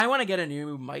I want to get a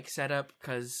new mic setup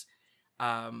because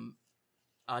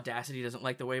Audacity doesn't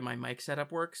like the way my mic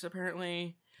setup works,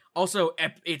 apparently. Also,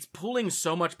 it's pulling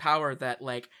so much power that,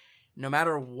 like, no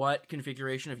matter what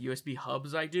configuration of USB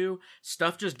hubs I do,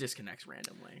 stuff just disconnects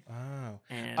randomly. Oh.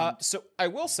 And so I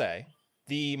will say,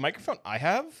 the microphone I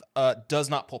have does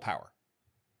not pull power.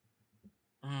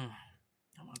 I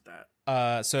want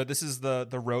that. So this is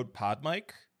the Rode Pod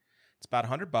mic. It's about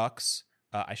 $100.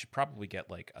 I should probably get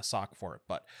like a sock for it,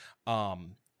 but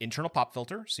internal pop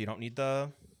filter, so you don't need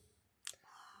the.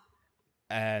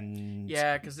 And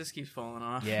yeah, because this keeps falling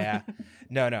off. Yeah,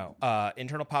 no.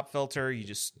 Internal pop filter.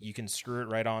 You can screw it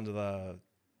right onto the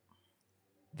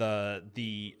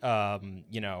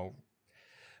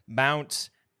mount,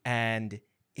 and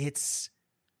it's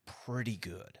pretty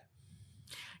good.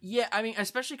 Yeah, I mean,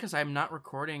 especially because I'm not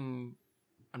recording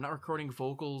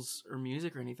vocals or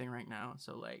music or anything right now.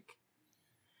 So like,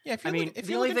 yeah, if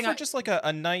you're looking for just like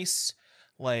a nice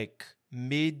like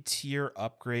mid-tier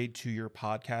upgrade to your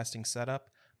podcasting setup,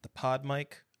 the Pod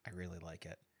mic, I really like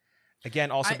it. Again,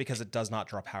 also because it does not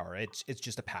draw power. It's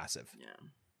just a passive. Yeah.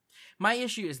 My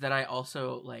issue is that I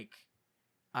also like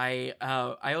I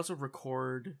also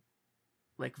record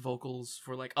like vocals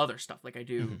for like other stuff. Like I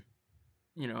do,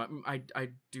 I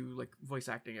do like voice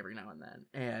acting every now and then,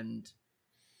 and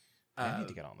I need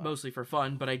to get on that. Mostly for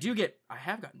fun. But I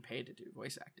have gotten paid to do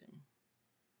voice acting.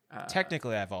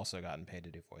 Technically, I've also gotten paid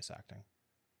to do voice acting.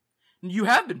 You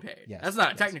have been paid. Yes, that's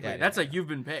not technically. Yeah, that's you've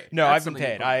been paid. No, that's I've been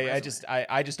paid.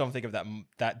 I just don't think of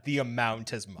that the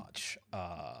amount as much.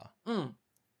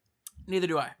 Neither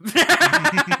do I.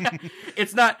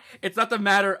 It's not the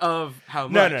matter of how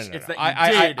much. No. It's that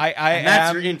you did.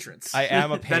 That's your entrance. I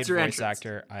am a paid voice entrance.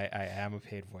 actor. I am a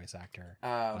paid voice actor.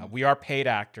 We are paid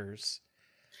actors.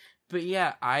 But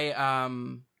yeah,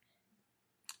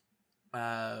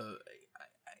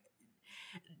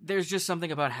 there's just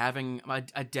something about having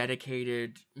a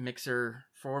dedicated mixer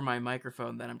for my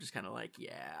microphone that I'm just kind of like,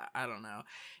 yeah, I don't know.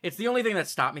 It's the only thing that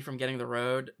stopped me from getting the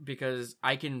Rode, because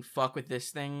I can fuck with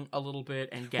this thing a little bit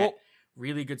and get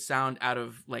really good sound out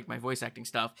of like my voice acting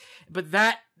stuff. But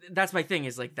that's my thing,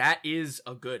 is like, that is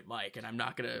a good mic, and I'm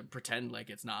not going to pretend like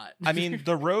it's not. I mean,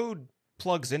 the Rode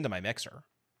plugs into my mixer.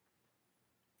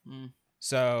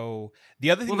 So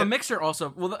the other thing, the mixer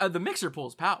the mixer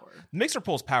pulls power. The mixer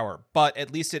pulls power, but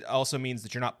at least it also means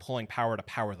that you're not pulling power to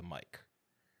power the mic.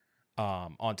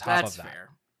 On top of that,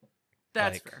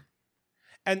 that's fair.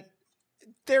 And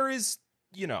there is,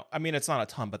 I mean, it's not a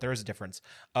ton, but there is a difference.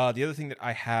 The other thing that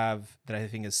I have that I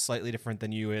think is slightly different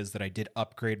than you is that I did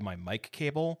upgrade my mic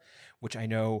cable, which I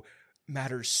know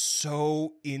matters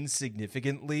so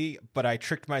insignificantly, but I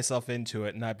tricked myself into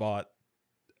it and I bought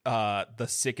the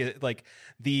sickest, like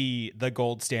the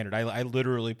gold standard. I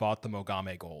literally bought the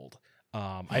Mogame Gold.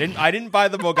 I didn't buy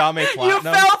the Mogame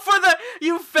Platinum.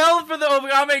 You fell for the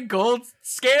Mogame Gold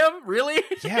scam, really?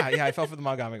 Yeah, I fell for the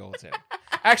Mogame Gold scam.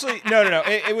 Actually, no.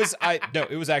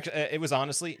 It was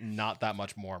honestly not that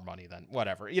much more money than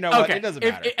whatever. You know what? It doesn't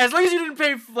matter. As long as you didn't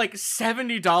pay like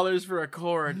 $70 for a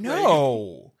cord.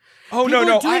 No.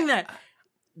 Doing that.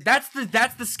 That's the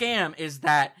scam, is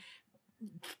that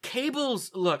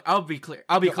cables. Look, I'll be clear.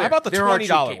 I bought the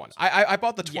 $20 one. I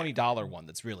bought the $20 one.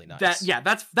 That's really nice.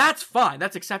 That's fine.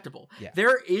 That's acceptable. Yeah.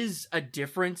 There is a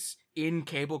difference in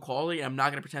cable quality. I'm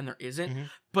not going to pretend there isn't. Mm-hmm.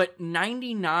 But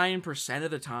 99%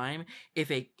 of the time, if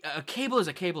a cable is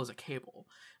a cable is a cable.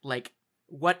 Like,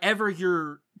 whatever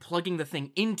you're plugging the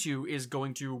thing into is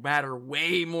going to matter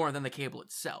way more than the cable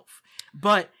itself.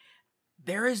 But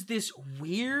there is this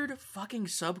weird fucking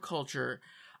subculture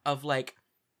of like,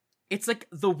 it's like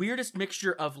the weirdest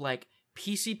mixture of like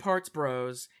PC parts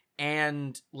bros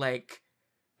and like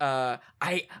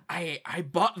I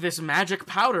bought this magic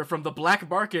powder from the black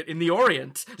market in the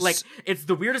Orient. Like, it's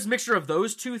the weirdest mixture of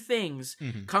those two things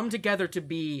come together to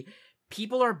be,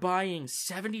 people are buying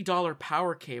 $70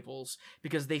 power cables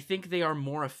because they think they are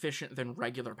more efficient than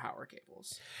regular power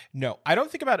cables. No, I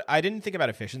didn't think about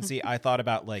efficiency. I thought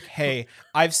about like, hey,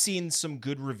 I've seen some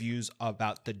good reviews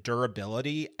about the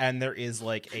durability, and there is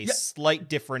like a slight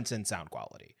difference in sound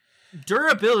quality.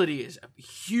 Durability is a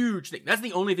huge thing. That's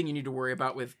the only thing you need to worry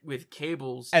about with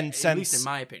cables, and at least in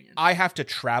my opinion. I have to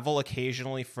travel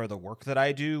occasionally for the work that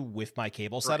I do with my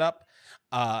cable setup.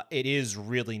 It is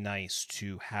really nice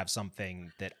to have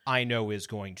something that I know is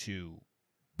going to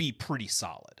be pretty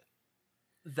solid.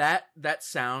 That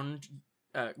sound,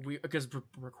 because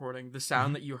recording, the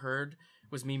sound that you heard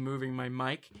was me moving my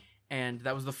mic, and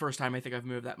that was the first time I think I've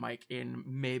moved that mic in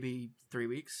maybe 3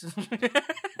 weeks.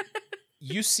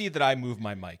 You see that I move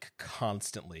my mic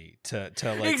constantly to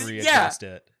like readjust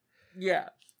it. Yeah.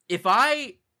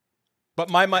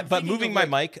 But moving my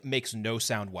mic makes no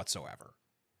sound whatsoever.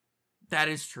 That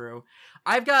is true.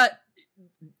 I've got.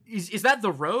 Is that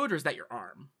the Rode or is that your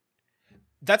arm?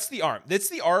 That's the arm. That's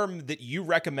the arm that you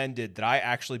recommended that I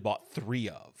actually bought 3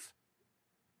 of.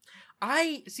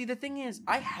 I see. The thing is,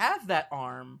 I have that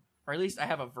arm, or at least I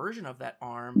have a version of that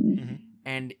arm,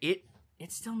 and it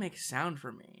still makes sound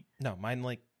for me. No,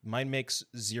 mine makes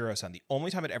 0 sound. The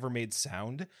only time it ever made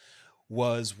sound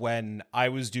was when I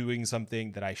was doing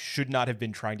something that I should not have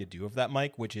been trying to do with that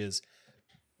mic, which is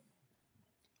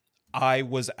I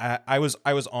was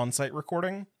on site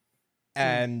recording,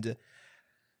 and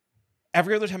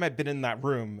every other time I'd been in that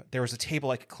room, there was a table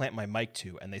I could clamp my mic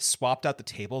to, and they swapped out the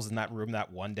tables in that room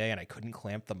that one day, and I couldn't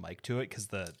clamp the mic to it because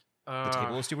the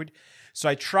table was stupid. So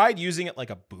I tried using it like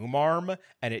a boom arm,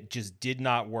 and it just did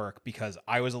not work because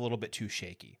I was a little bit too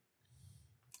shaky.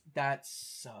 That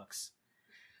sucks.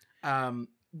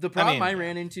 The problem I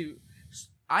ran into,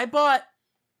 I bought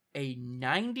a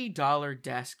 $90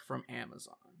 desk from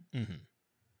Amazon.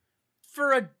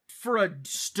 For a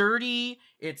sturdy,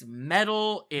 it's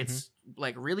metal, it's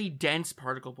like really dense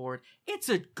particle board. It's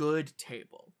a good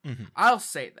table. I'll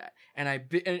say that. And and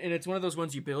it's one of those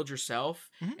ones you build yourself,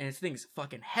 and this thing's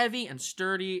fucking heavy and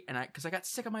sturdy. And because I got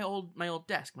sick of my old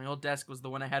desk. My old desk was the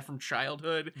one I had from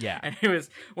childhood. Yeah, and it was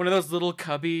one of those little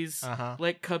cubbies,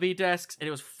 like cubby desks, and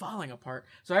it was falling apart.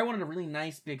 So I wanted a really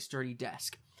nice, big, sturdy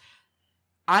desk.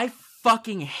 I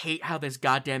fucking hate how this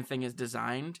goddamn thing is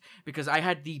designed because I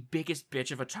had the biggest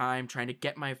bitch of a time trying to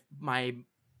get my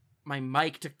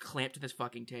mic to clamp to this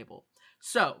fucking table.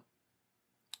 So,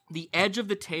 the edge of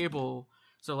the table,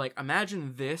 so like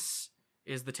imagine this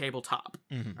is the tabletop,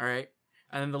 all right?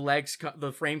 And then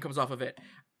the frame comes off of it.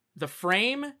 The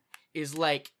frame is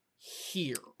like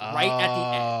here, right at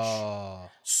the edge.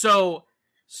 So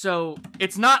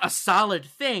it's not a solid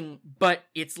thing, but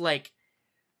it's like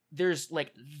there's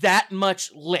like that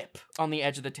much lip on the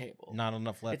edge of the table. Not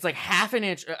enough lip. It's like half an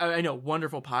inch. I know,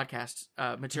 wonderful podcast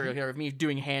material here of me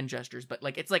doing hand gestures, but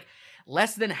like it's like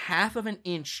less than half of an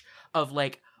inch of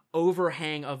like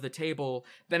overhang of the table.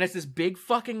 Then it's this big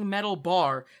fucking metal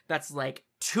bar that's like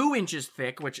 2 inches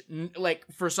thick, which like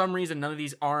for some reason none of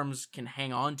these arms can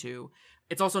hang on to.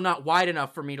 It's also not wide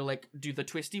enough for me to like do the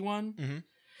twisty one.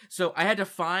 So I had to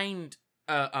find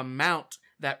a mount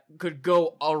that could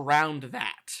go around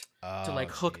that to like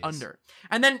hook under.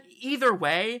 And then either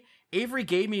way, Avery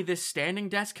gave me this standing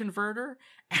desk converter,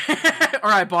 or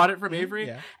I bought it from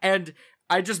Avery, and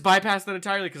I just bypassed that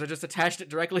entirely because I just attached it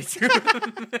directly to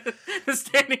the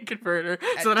standing converter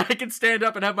so that I can stand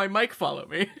up and have my mic follow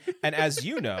me. And as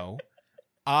you know,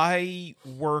 I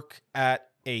work at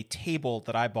a table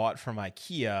that I bought from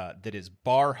IKEA that is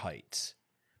bar height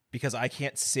because I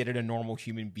can't sit at a normal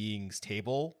human being's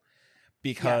table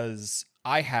because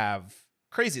I have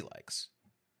crazy legs.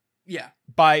 Yeah.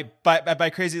 By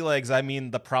crazy legs, I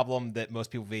mean the problem that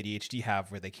most people with ADHD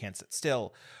have where they can't sit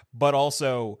still. But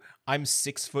also, I'm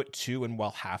 6'2", and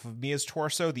while half of me is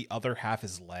torso, the other half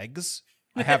is legs.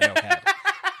 I have no head.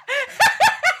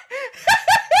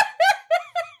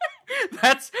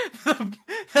 That's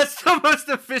the most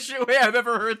efficient way I've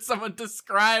ever heard someone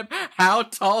describe how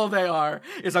tall they are.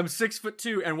 Is I'm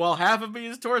 6'2", and while half of me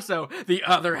is torso, the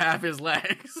other half is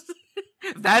legs.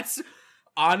 That's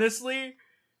honestly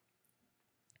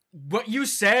what you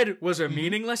said was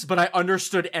meaningless, but I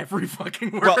understood every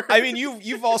fucking word. Well, I mean,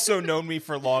 you've also known me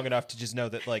for long enough to just know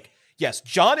that, like, yes,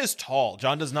 John is tall.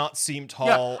 John does not seem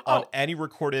tall on any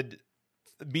recorded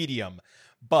medium,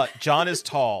 but John is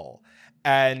tall.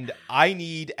 And I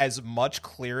need as much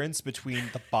clearance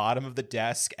between the bottom of the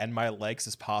desk and my legs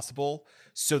as possible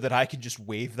so that I can just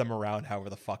wave them around however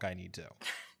the fuck I need to.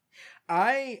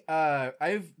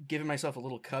 I've given myself a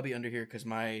little cubby under here because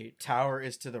my tower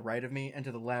is to the right of me, and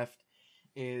to the left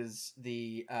is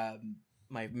the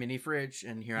my mini fridge,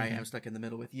 and here I am stuck in the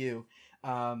middle with you.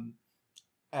 That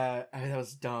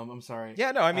was dumb. I'm sorry.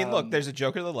 Yeah, no, I mean, look, there's a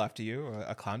Joker to the left of you,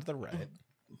 a clown to the right.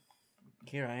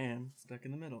 Here I am, stuck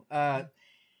in the middle.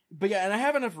 But yeah, and I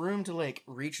have enough room to like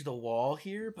reach the wall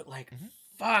here, but like,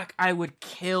 fuck, I would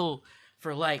kill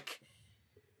for like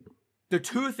the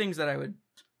two things that I would.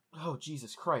 Oh,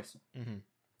 Jesus Christ.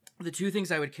 The two things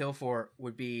I would kill for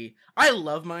would be, I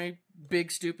love my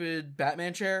big stupid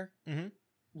Batman chair.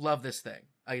 Love this thing.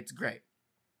 It's great.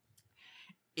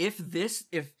 If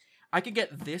I could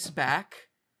get this back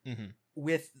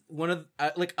with one of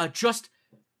like a just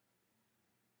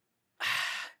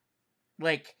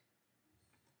like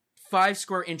 5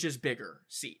 square inches bigger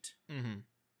seat.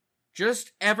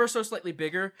 Just ever so slightly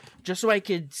bigger, just so I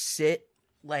could sit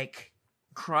like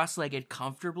cross-legged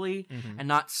comfortably and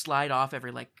not slide off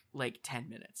every like 10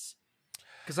 minutes.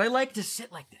 because I like to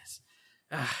sit like this.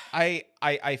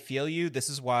 I feel you. This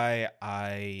is why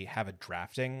I have a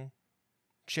drafting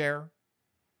chair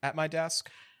at my desk.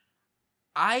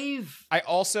 I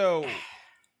also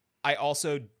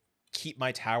keep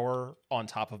my tower on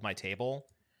top of my table,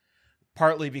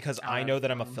 partly because I know that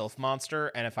I'm a filth monster,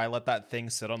 and if I let that thing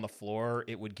sit on the floor,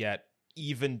 it would get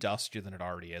even dustier than it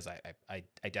already is. I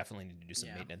definitely need to do some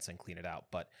maintenance and clean it out,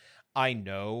 but I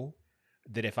know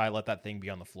that if I let that thing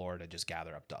be on the floor, to just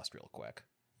gather up dust real quick.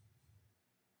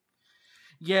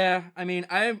 Yeah, I mean,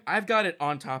 I've got it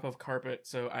on top of carpet,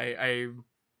 so I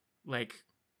like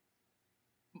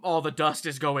all the dust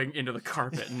is going into the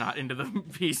carpet and not into the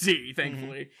PC,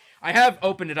 thankfully. I have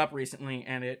opened it up recently,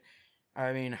 and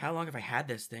I mean, how long have I had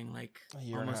this thing? Like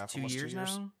almost 2 years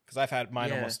now? Because I've had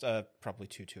mine almost probably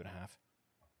 2.5.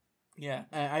 Yeah,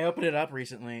 I opened it up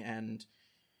recently, and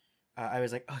I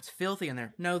was like, oh, it's filthy in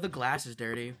there. No, the glass is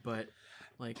dirty, but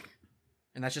like,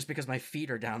 and that's just because my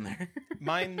feet are down there.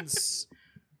 Mine's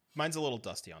a little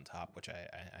dusty on top, which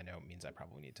I know means I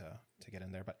probably need to get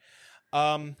in there, but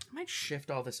I might shift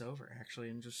all this over actually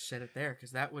and just set it there,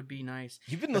 because that would be nice.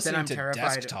 You've been listening to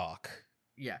desk talk.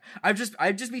 Yeah, I'd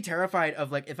just be terrified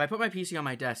of, like, if I put my PC on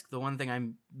my desk, the one thing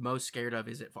I'm most scared of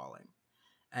is it falling,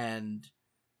 and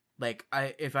like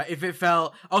if it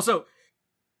fell. Also,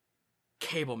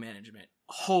 cable management.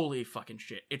 Holy fucking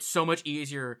shit! It's so much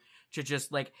easier to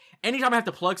just, like, anytime I have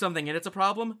to plug something in, it's a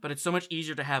problem, but it's so much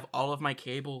easier to have all of my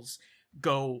cables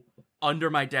go under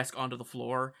my desk onto the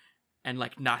floor and,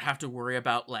 like, not have to worry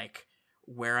about, like,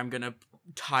 where I'm gonna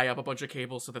tie up a bunch of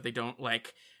cables so that they don't,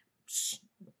 like,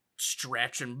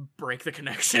 stretch and break the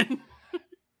connection.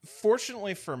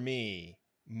 Fortunately for me,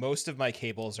 most of my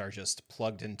cables are just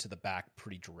plugged into the back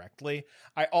pretty directly.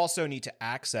 I also need to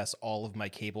access all of my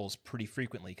cables pretty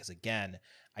frequently because, again,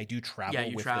 I do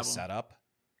travel with this setup.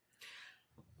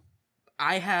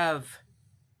 I have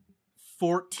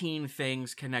 14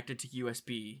 things connected to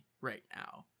USB right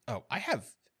now. Oh, I have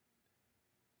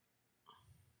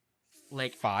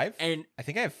like 5, and I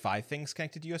think I have 5 things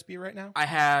connected to USB right now.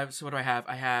 So what do I have?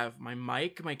 I have my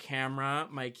mic, my camera,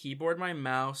 my keyboard, my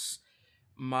mouse,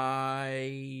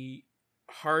 my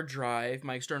hard drive,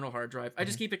 my external hard drive. I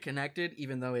just keep it connected,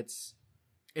 even though it's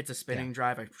a spinning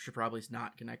drive. I should probably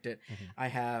not connect it. I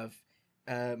have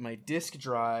my disk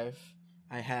drive.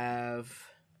 I have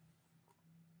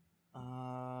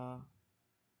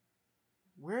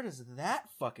where does that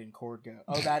fucking cord go?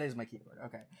 Oh, that is my keyboard.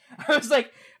 Okay. I was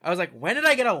like, when did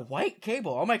I get a white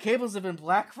cable? All my cables have been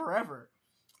black forever.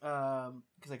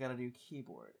 Because I got a new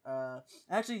keyboard.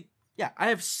 Actually, yeah, I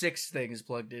have 6 things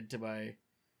plugged into my,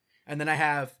 and then I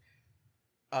have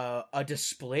a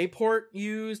display port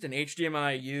used, an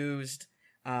HDMI used,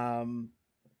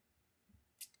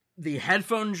 the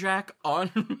headphone jack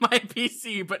on my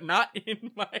PC, but not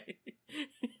in my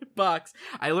box.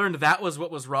 I learned that was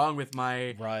what was wrong with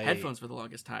my headphones for the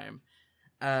longest time.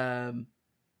 The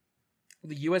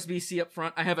USB-C up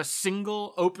front. I have a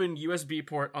single open USB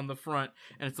port on the front,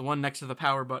 and it's the one next to the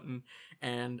power button,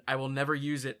 and I will never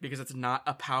use it because it's not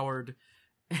a powered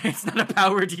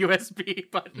USB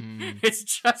button. It's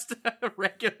just a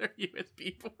regular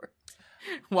USB port.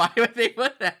 Why would they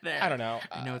put that there? I don't know.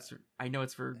 I know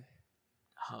it's for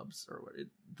hubs or what?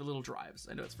 The little drives.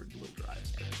 I know it's for the little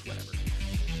drives, but whatever.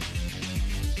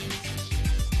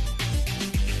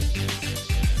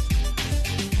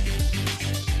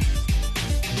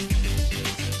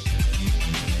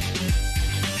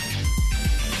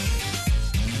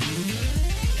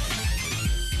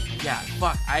 Yeah,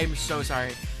 fuck. I'm so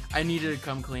sorry. I needed to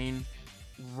come clean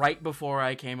right before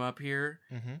I came up here.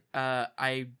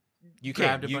 You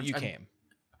grabbed came. a bunch. You came.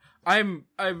 I'm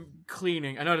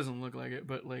cleaning. I know it doesn't look like it,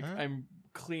 but like I'm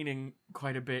cleaning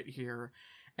quite a bit here,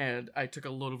 and I took a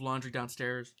load of laundry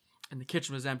downstairs, and the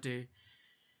kitchen was empty,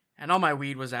 and all my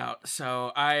weed was out.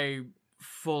 So I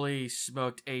fully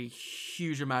smoked a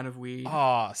huge amount of weed.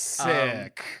 Oh,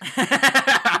 sick!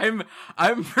 I'm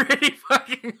pretty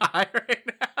fucking high right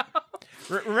now.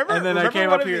 Remember I came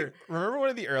up here. Remember one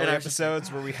of the early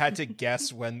episodes where we had to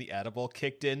guess when the edible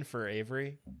kicked in for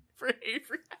Avery?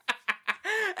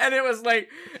 And it was like,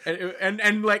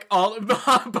 and like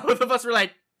both of us were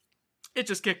like, it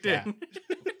just kicked in.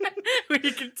 We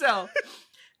can tell.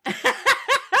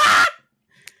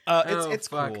 It's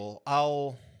cool.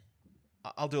 I'll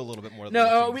do a little bit more.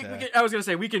 No, I was gonna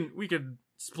say we could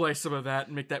splice some of that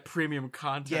and make that premium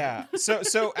content. Yeah.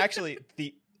 So actually,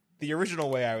 the original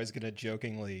way I was gonna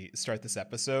jokingly start this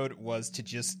episode was to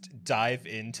just dive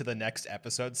into the next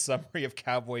episode summary of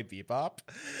Cowboy Bebop.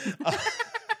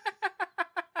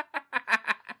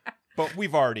 But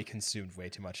we've already consumed way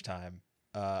too much time.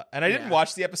 And I didn't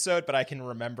watch the episode, but I can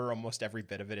remember almost every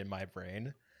bit of it in my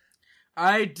brain.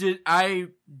 I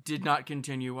did not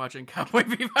continue watching Cowboy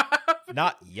Bebop.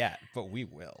 Not yet, but we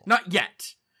will. Not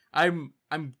yet. I'm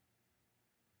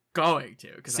going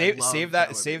to save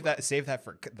that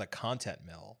for the content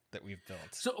mill that we've built.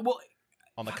 So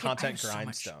on the content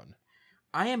grindstone.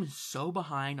 I am so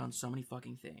behind on so many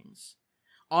fucking things.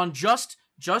 On just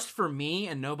for me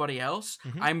and nobody else,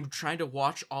 I'm trying to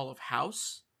watch all of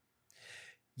House.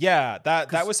 Yeah,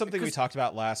 that was something we talked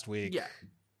about last week. Yeah,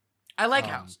 I like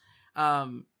House.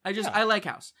 I like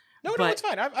House. No, it's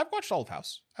fine. I've watched all of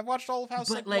House. I've watched all of House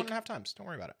like 1.5 times. Don't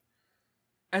worry about it.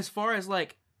 As far as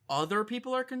like other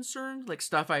people are concerned, like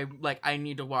stuff I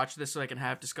need to watch this so I can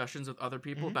have discussions with other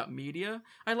people about media.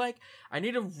 I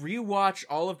need to rewatch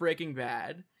all of Breaking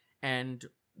Bad and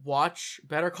watch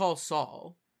Better Call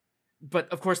Saul. But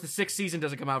of course, the 6th season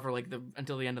doesn't come out for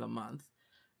until the end of the month,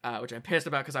 which I'm pissed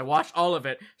about because I watched all of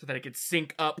it so that it could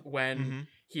sync up when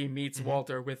he meets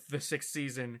Walter with the 6th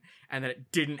season, and that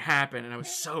it didn't happen, and I was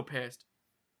so pissed.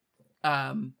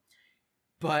 But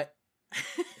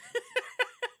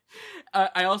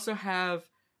I also have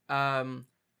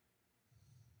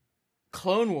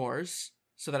Clone Wars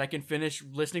so that I can finish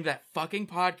listening to that fucking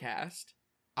podcast.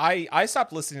 I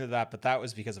stopped listening to that, but that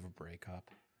was because of a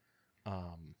breakup.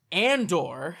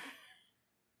 Andor.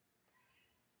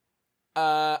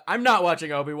 I'm not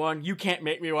watching Obi-Wan. You can't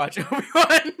make me watch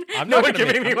Obi-Wan. No one can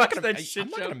make me watch that shit show. I'm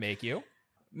not gonna make you.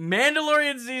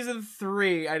 Mandalorian season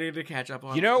 3. I need to catch up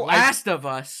on. Last of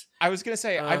Us. I was gonna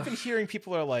say I've been hearing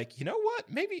people are like, you know what?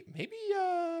 Maybe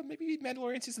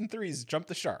Mandalorian season 3's jumped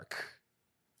the shark.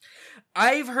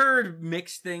 I've heard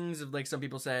mixed things of some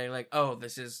people say oh,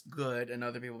 this is good, and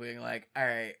other people being like, all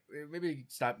right, maybe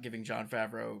stop giving Jon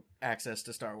Favreau access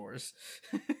to Star Wars.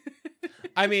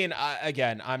 I mean,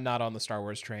 again, I'm not on the Star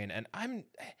Wars train, and I'm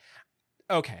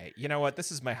okay. You know what?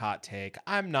 This is my hot take.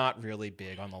 I'm not really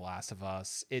big on The Last of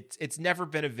Us. It's never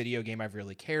been a video game I've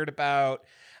really cared about.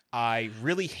 I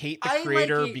really hate the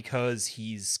creator because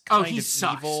he's kind of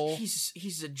evil.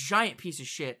 He's a giant piece of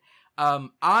shit.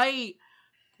 I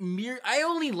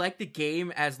only like the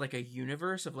game as a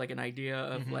universe of an idea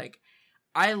of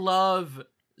I love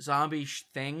zombie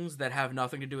things that have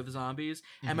nothing to do with zombies.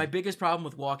 And my biggest problem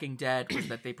with Walking Dead was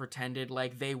that they pretended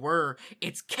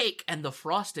it's cake and the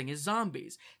frosting is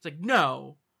zombies. It's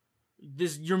no,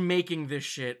 you're making this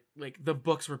shit. The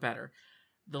books were better.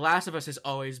 The Last of Us has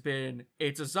always been,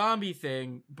 it's a zombie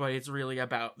thing, but it's really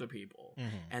about the people.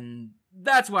 And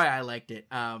that's why I liked it.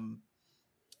 And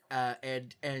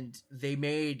they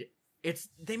made a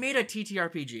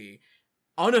TTRPG,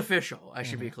 unofficial, I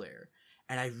should be clear.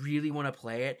 And I really want to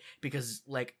play it because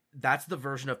that's the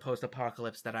version of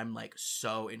post-apocalypse that I'm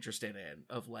so interested in.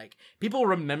 Of people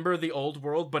remember the old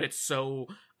world, but it's so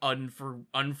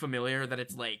unfamiliar that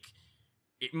it's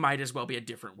it might as well be a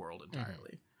different world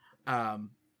entirely.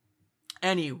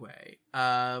 Anyway,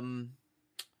 I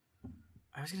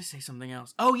was gonna say something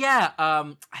else. Oh yeah,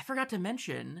 I forgot to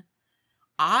mention,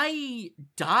 I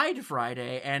died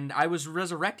Friday and I was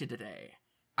resurrected today.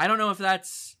 I don't know if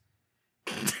that's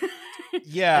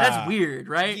yeah, that's weird,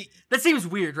 right? That seems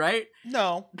weird, right?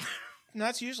 No,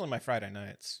 that's usually my Friday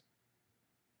nights.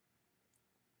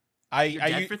 You're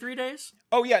dead for 3 days?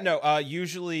 Oh yeah, no.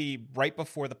 Usually right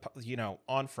before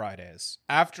on Fridays,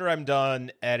 after I'm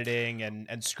done editing and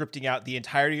scripting out the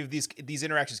entirety of these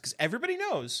interactions, because everybody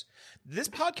knows this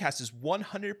podcast is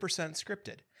 100%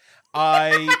 scripted.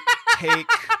 I take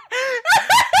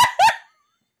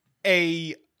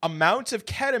a amount of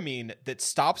ketamine that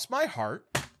stops my heart.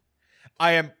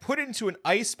 I am put into an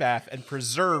ice bath and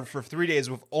preserved for 3 days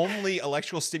with only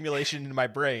electrical stimulation in my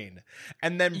brain,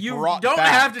 and then brought back.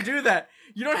 Have to do that.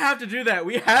 You don't have to do that.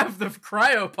 We have the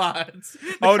cryopods.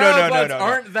 No.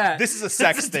 Aren't that? This is a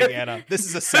sex thing, Anna. This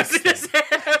is a sex thing.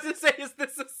 I was gonna say, is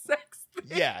this a sex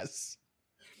thing? Yes.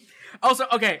 Also,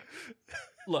 okay.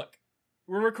 Look,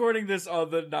 we're recording this on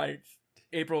the 9th,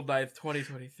 April 9th,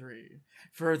 2023.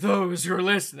 For those who are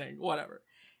listening, whatever.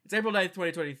 It's April 9th,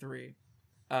 2023.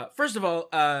 First of all,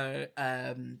 I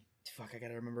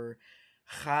gotta remember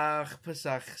Chag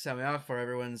Pesach Sameach for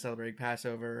everyone celebrating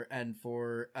Passover, and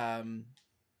for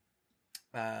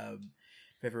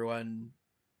everyone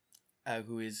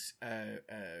who is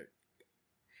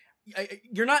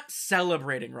you're not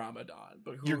celebrating Ramadan,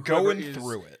 but you're going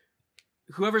through it.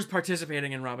 Whoever's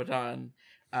participating in Ramadan,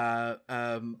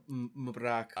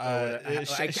 Mubarak.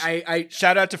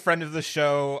 Shout out to friend of the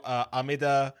show,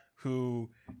 Amida, who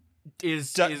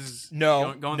is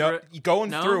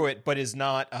going through it, but is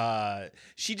not.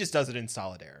 She just does it in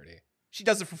solidarity. She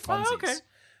does it for funsies. Oh, okay.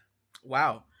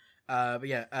 Wow. But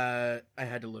yeah, I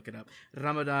had to look it up.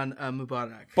 Ramadan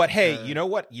Mubarak. But hey, you know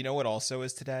what? You know what also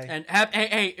is today? And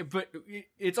hey, but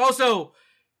it's also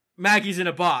Maggie's in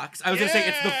a box. I was gonna say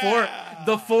it's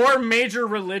the four major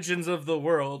religions of the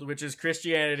world, which is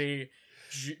Christianity,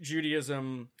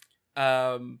 Judaism,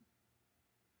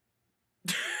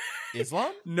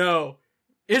 Islam? No,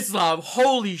 Islam.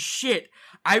 Holy shit!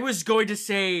 I was going to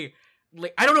say,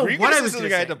 like, I don't know what I was going to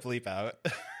say. I had to bleep out.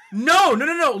 No.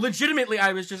 Legitimately,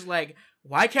 I was just like,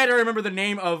 why can't I remember the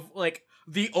name of like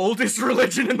the oldest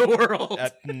religion in the world?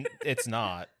 It's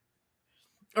not.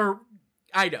 Or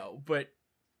I know, but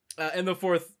and the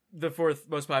fourth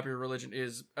most popular religion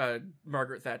is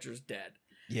Margaret Thatcher's dead.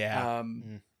 Yeah.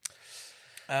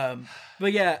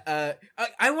 But yeah,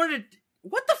 I wanted.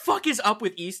 What the fuck is up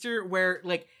with Easter? Where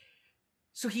like,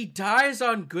 so he dies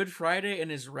on Good Friday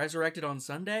and is resurrected on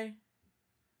Sunday.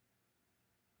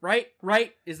 Right?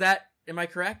 Am I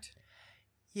correct?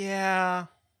 Yeah.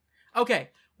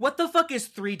 Okay. What the fuck is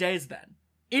 3 days then?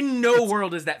 In no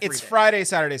world is that 3 days. It's Friday,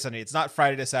 Saturday, Sunday. It's not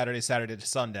Friday to Saturday, Saturday to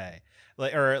Sunday.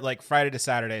 Like Friday to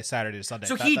Saturday, Saturday to Sunday.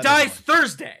 So he dies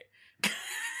Thursday.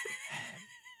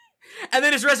 And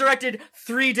then is resurrected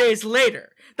 3 days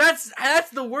later. That's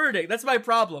the wording. That's my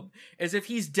problem. Is if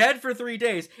he's dead for 3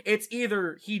 days, it's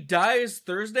either he dies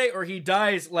Thursday or he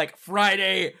dies like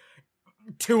Friday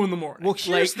 2 a.m. Well,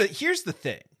 here's the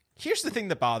thing. Here's the thing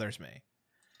that bothers me.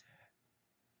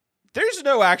 There's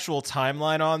no actual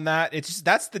timeline on that. It's just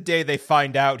that's the day they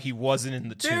find out he wasn't in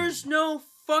the tomb. There's no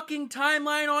fucking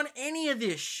timeline on any of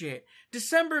this shit.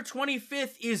 December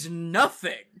 25th is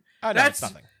nothing. That's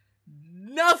nothing.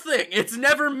 Nothing. It's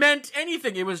never meant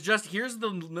anything. It was just here's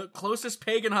the closest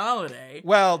pagan holiday.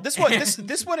 Well, this one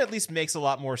this one at least makes a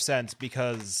lot more sense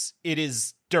because it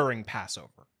is during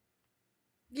Passover.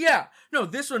 Yeah. No,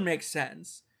 this one makes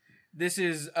sense. This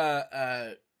is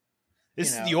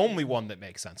This is the only one that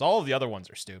makes sense. All of the other ones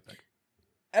are stupid.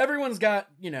 Everyone's got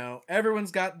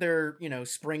their,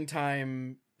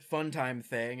 springtime fun time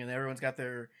thing, and everyone's got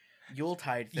their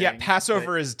Yuletide thing. Yeah,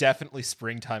 Passover is definitely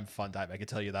springtime fun time. I can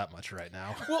tell you that much right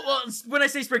now. Well, when I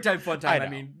say springtime fun time, I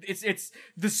mean it's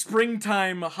the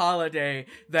springtime holiday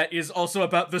that is also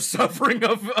about the suffering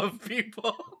of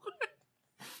people.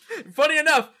 Funny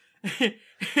enough,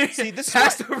 see, this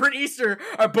Passover and Easter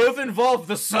are both involved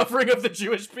the suffering of the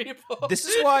Jewish people. This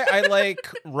is why I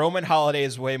like Roman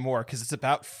holidays way more, because it's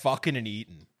about fucking and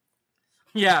eating.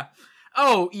 Yeah.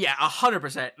 Oh, yeah,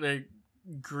 100%. The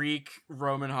Greek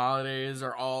Roman holidays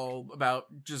are all about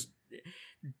just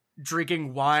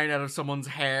drinking wine out of someone's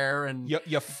hair and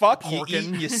you fuck, you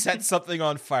eat, you set something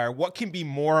on fire. What can be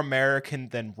more American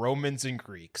than Romans and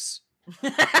Greeks?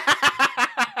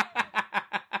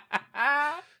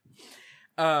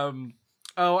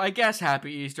 I guess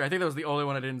Happy Easter. I think that was the only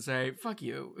one I didn't say. Fuck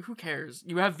you. Who cares?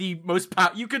 You have the most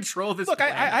power. You control this. Look,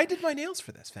 I did my nails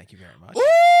for this. Thank you very much.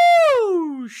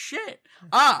 Ooh, shit.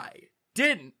 I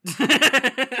didn't.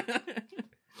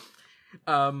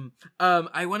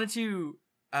 I wanted to.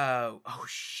 Oh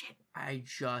shit. I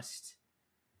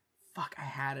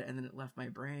had it and then it left my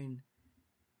brain.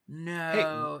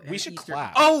 No. Hey, we should Easter.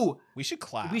 clap. Oh, we should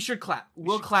clap. We should clap.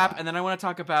 We'll clap, and then I want to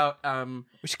talk about.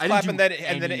 We should clap and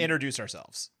then introduce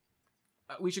ourselves.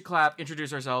 We should clap,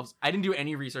 introduce ourselves. I didn't do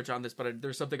any research on this, but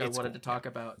there's something I wanted to talk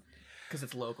about because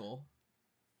it's local.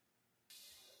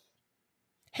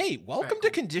 Hey, welcome to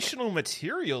Conditional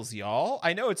Materials, y'all.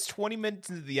 I know it's 20 minutes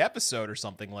into the episode or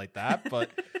something like that, but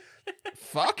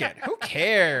fuck it. Who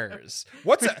cares?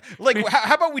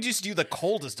 How about we just do the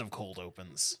coldest of cold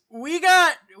opens?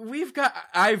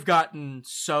 I've gotten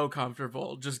so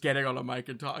comfortable just getting on a mic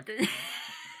and talking.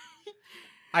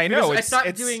 I know.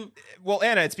 Well,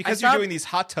 Anna, it's because you're doing these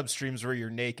hot tub streams where you're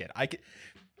naked.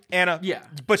 Anna, yeah.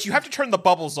 But you have to turn the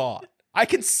bubbles on. I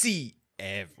can see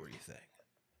everything.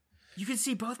 You can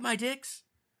see both my dicks?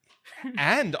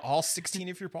 And all 16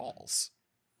 of your balls.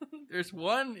 There's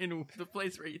one in the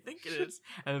place where you think it is,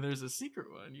 and then there's a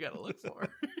secret one you gotta look for.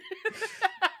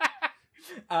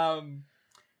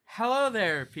 Hello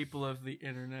there, people of the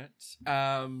internet.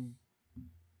 I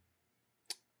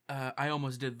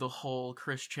almost did the whole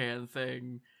Chris Chan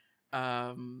thing.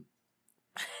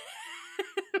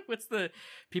 What's the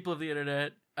people of the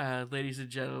internet, ladies and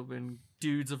gentlemen,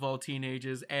 dudes of all teen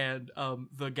ages, and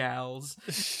the gals.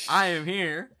 I am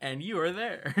here, and you are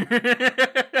there.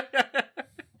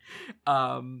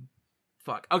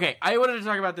 Fuck. Okay, I wanted to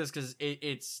talk about this because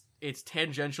it's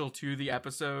tangential to the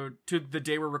episode, to the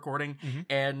day we're recording,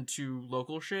 and to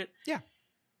local shit. Yeah.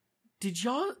 Did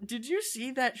you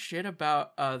see that shit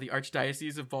about the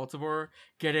Archdiocese of Baltimore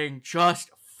getting just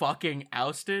fucking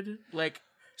ousted? Like,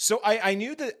 So I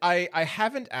knew that I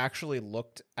haven't actually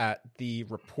looked at the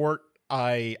report.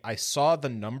 I saw the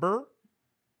number.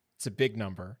 It's a big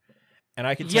number. And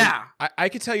I can tell you, I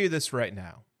can tell you this right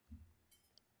now.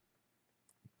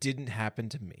 Didn't happen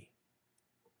to me.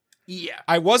 Yeah.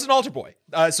 I was an altar boy.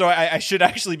 So I should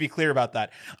actually be clear about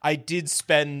that. I did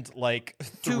spend like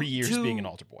 3 years being an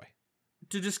altar boy.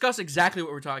 To discuss exactly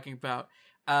what we're talking about,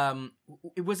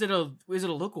 was it a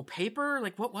local paper?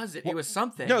 Like, what was it? Well, it was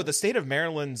something. No, the state of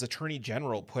Maryland's attorney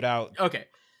general put out a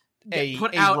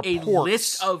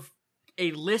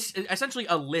essentially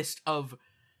a list of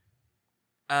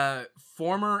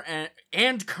former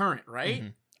and current, right? Mm-hmm.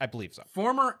 I believe so.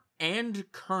 Former and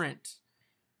current.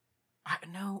 I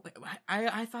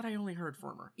thought I only heard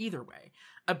former. Either way,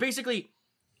 basically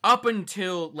up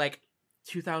until like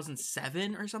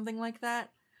 2007 or something like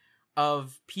that,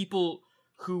 of people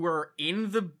who were in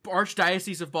the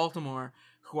Archdiocese of Baltimore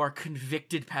who are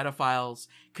convicted pedophiles,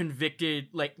 convicted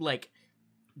like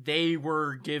they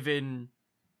were given,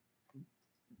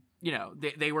 you know,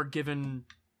 they were given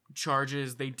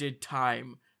charges, they did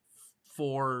time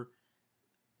for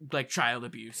like child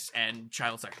abuse and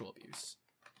child sexual abuse.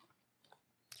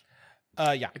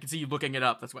 Yeah. I can see you looking it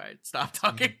up. That's why I stopped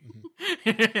talking.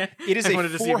 Mm-hmm. It is a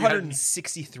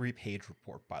 463-page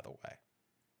report, by the way.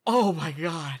 Oh my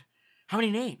god. How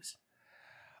many names?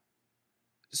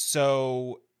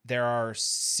 So there are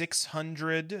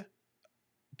 600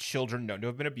 children known to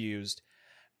have been abused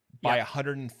by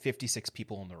 156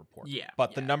 people in the report. Yeah.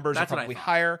 But the numbers are probably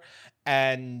higher.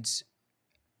 And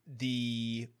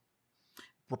the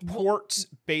report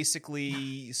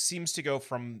basically seems to go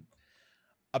from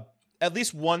at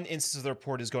least one instance of the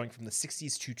report is going from the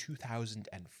 60s to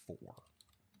 2004,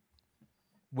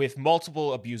 with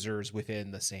multiple abusers within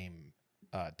the same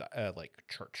like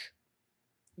church.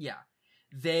 Yeah,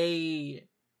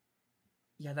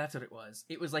 that's what it was.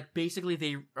 It was like basically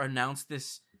they announced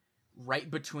this right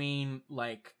between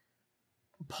like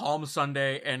Palm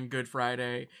Sunday and Good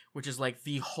Friday, which is like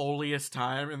the holiest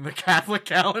time in the Catholic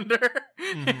calendar.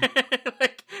 Mm-hmm.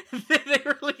 Like they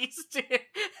released it.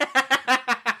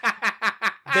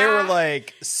 They were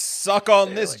like, suck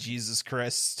on this, like, Jesus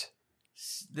Christ.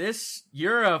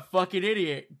 You're a fucking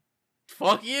idiot.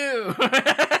 Fuck you.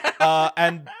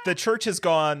 And the church has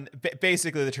gone,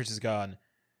 basically the church has gone,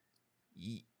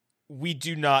 we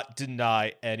do not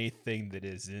deny anything that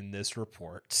is in this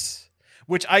report.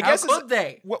 Which I guess How could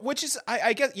they? Which is,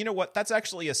 I guess, you know what, that's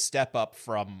actually a step up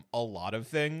from a lot of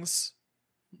things.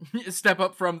 A step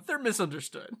up from, they're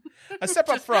misunderstood. A step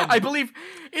up from, I believe,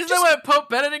 isn't that what Pope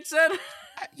Benedict said?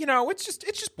 You know, it's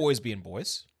just boys being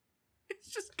boys.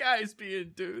 It's just guys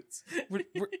being dudes. What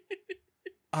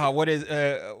is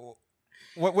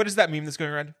that meme that's going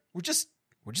around? We're just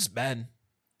men.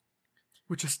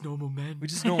 We're just normal men. We're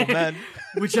just normal men.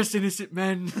 We're just innocent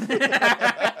men.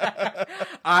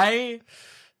 I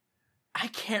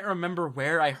can't remember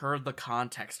where I heard the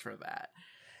context for that.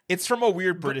 It's from a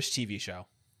weird British TV show.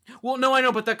 Well, no, I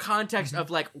know, but the context of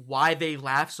like why they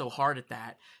laugh so hard at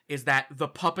that is that the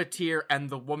puppeteer and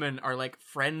the woman are like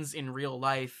friends in real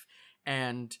life,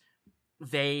 and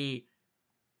they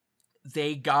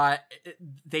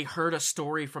heard a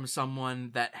story from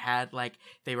someone that had like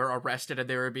they were arrested and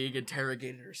they were being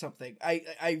interrogated or something.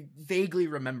 I vaguely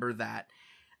remember that,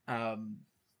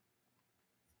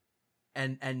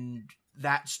 and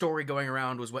that story going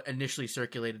around was what initially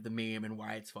circulated the meme and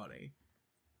why it's funny.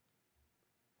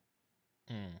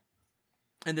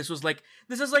 And this was the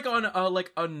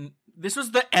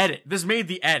edit. This made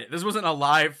the edit. This wasn't a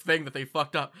live thing that they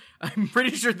fucked up. I'm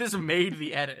pretty sure this made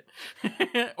the edit.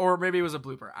 Or maybe it was a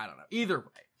blooper. I don't know. Either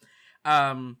way.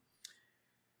 You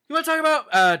want to talk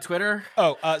about Twitter?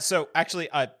 So actually,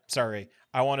 sorry.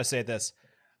 I want to say this.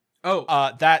 Oh.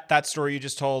 That story you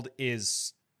just told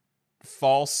is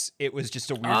false. It was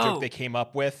just a weird joke they came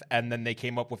up with, and then they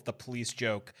came up with the police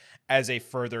joke as a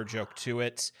further joke to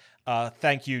it.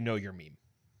 Thank you, Know Your Meme.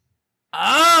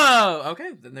 Oh,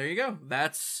 okay. Then there you go.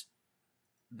 That's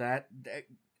that.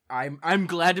 I'm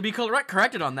glad to be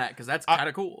corrected on that, because that's kind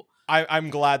of cool. I'm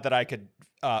glad that I could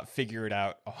figure it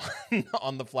out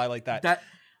on the fly like that.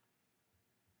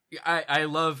 I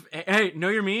love. Hey, Know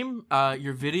Your Meme.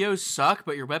 Your videos suck,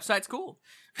 but your website's cool.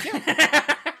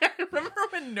 Yeah. Remember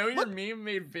when Know Your Meme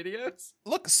made videos?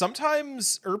 Look,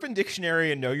 sometimes Urban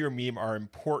Dictionary and Know Your Meme are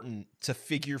important to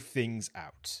figure things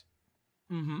out.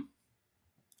 Mm-hmm.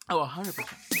 Oh,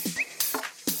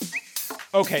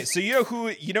 100%. Okay, so you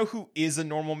know who is a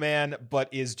normal man but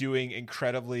is doing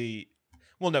incredibly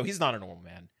well, no, he's not a normal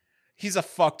man. He's a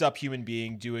fucked up human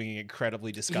being doing an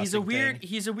incredibly disgusting thing.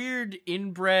 He's a weird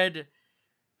inbred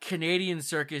Canadian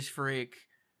circus freak.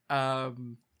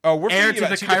 Oh, we're heir thinking to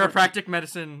the chiropractic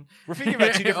medicine. We're thinking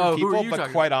about two different people,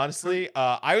 but quite about? honestly,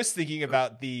 I was thinking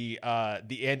about the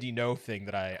Andy No thing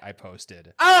that I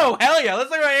posted. Oh, hell yeah. Let's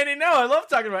talk about Andy No. I love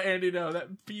talking about Andy No,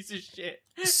 that piece of shit.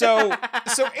 So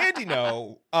Andy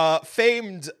No,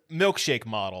 famed milkshake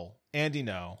model, Andy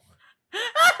No.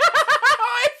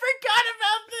 I forgot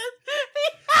about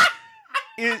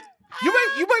this.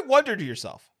 You might wonder to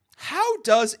yourself, how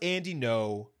does Andy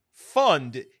No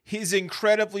fund his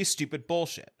incredibly stupid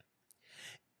bullshit?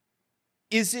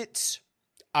 Is it,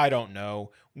 I don't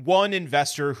know, one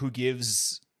investor who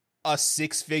gives a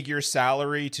 6-figure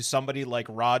salary to somebody like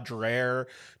Rod Dreher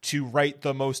to write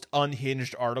the most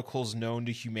unhinged articles known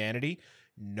to humanity?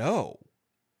 No.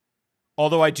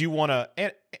 Although I do want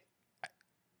to,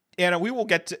 Anna, we will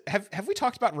get to, have we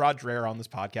talked about Rod Dreher on this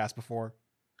podcast before?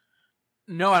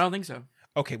 No, I don't think so.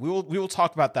 Okay, we will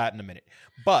talk about that in a minute.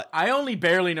 But I only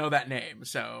barely know that name,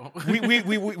 so we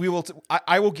will.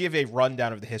 I will give a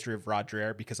rundown of the history of Rod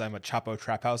Dreher because I'm a Chapo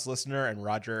Trap House listener, and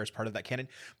Rod Dreher is part of that canon.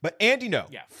 But Andy No,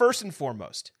 first and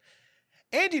foremost,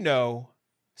 Andy No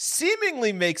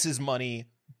seemingly makes his money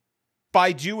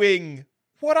by doing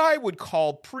what I would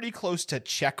call pretty close to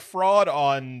check fraud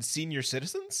on senior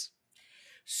citizens.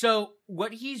 So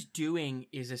what he's doing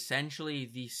is essentially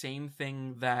the same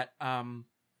thing that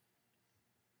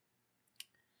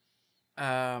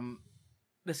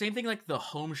the same thing like the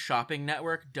Home Shopping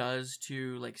Network does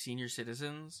to like senior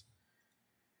citizens.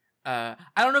 I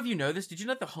don't know if you know this. Did you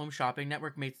know that the Home Shopping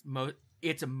Network makes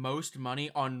its most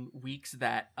money on weeks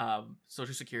that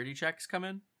Social Security checks come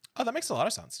in? Oh, that makes a lot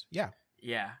of sense. Yeah.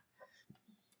 Yeah.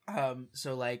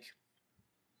 So like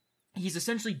he's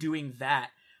essentially doing that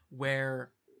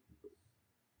where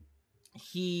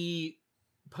he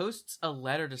posts a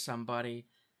letter to somebody.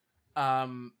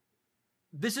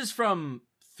 This is from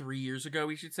 3 years ago,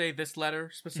 we should say, this letter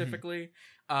specifically.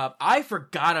 Mm-hmm. I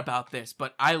forgot about this,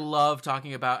 but I love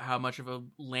talking about how much of a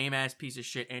lame-ass piece of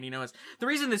shit Andy No is. The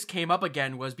reason this came up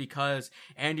again was because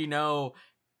Andy No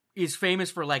is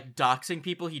famous for, like, doxing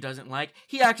people he doesn't like.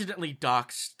 He accidentally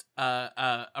doxed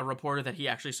a reporter that he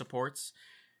actually supports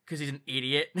because he's an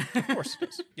idiot. Of course he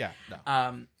does. Yeah.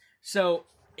 No. So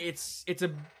it's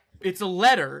a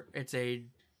letter. It's a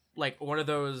like one of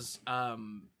those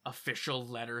official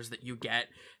letters that you get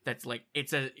that's like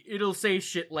it'll say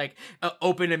shit like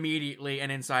open immediately,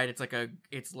 and inside it's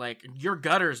like your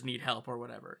gutters need help or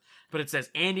whatever, but it says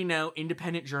Andy No,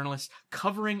 independent journalist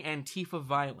covering Antifa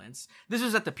violence. This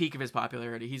is at the peak of his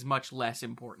popularity. He's much less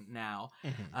important now.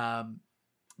 Mm-hmm.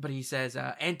 But he says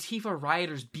Antifa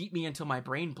rioters beat me until my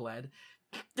brain bled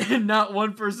and not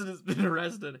one person has been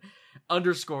arrested.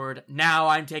 Underscored, now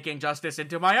I'm taking justice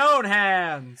into my own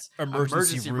hands.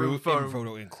 Emergency room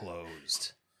photo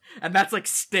enclosed. And that's like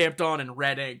stamped on in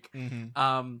red ink.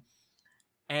 Mm-hmm.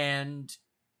 And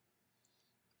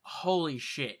holy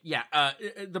shit. Yeah,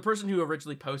 the person who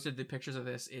originally posted the pictures of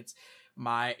this, it's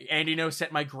Andy No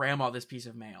sent my grandma this piece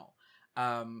of mail.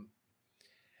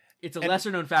 It's a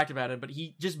lesser known fact about him, but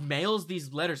he just mails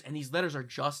these letters, and these letters are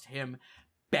just him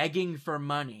begging for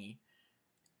money.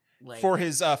 Like, for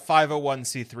his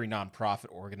 501c3 nonprofit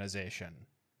organization.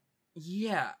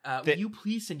 Yeah. Will you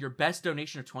please send your best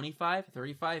donation of $25,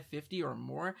 $35, $50 or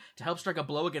more to help strike a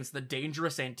blow against the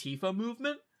dangerous Antifa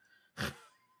movement?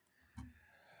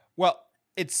 Well,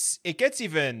 it gets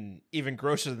even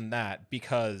grosser than that,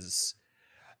 because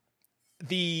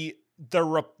the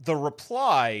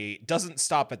reply doesn't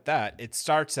stop at that. It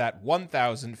starts at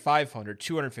 1,500,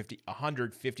 250,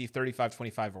 150, 35,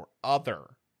 25 or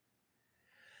other.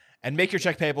 And make your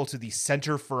check payable to the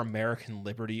Center for American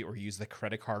Liberty or use the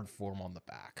credit card form on the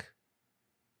back.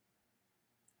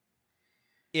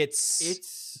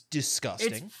 It's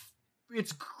disgusting.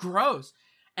 It's gross.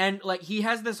 And, like, he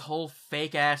has this whole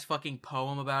fake-ass fucking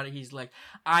poem about it. He's like,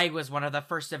 I was one of the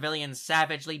first civilians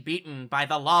savagely beaten by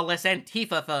the lawless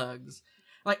Antifa thugs.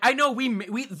 Like, I know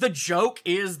the joke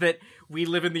is that we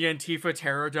live in the Antifa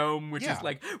Terror Dome, which is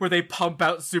like where they pump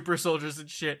out super soldiers and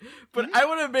shit. But I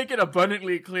want to make it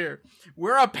abundantly clear: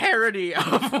 we're a parody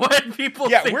of what people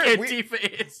think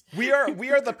Antifa is. We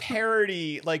are the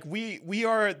parody. Like we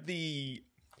are the.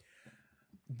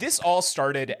 This all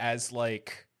started as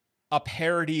like a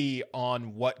parody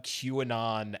on what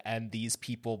QAnon and these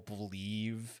people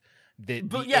believe that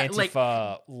the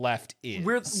Antifa left is.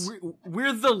 We're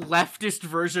the leftist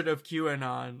version of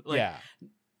QAnon. Like,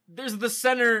 there's the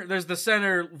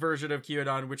center version of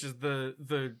QAnon, which is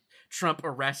the Trump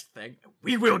arrest thing.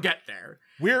 We will get there.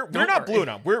 We're not blue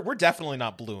on. We're definitely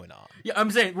not blue on. Yeah, I'm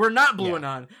saying we're not blue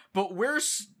on, but we're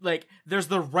like, there's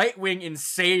the right wing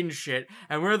insane shit,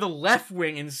 and we're the left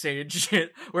wing insane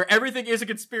shit, where everything is a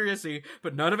conspiracy,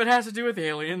 but none of it has to do with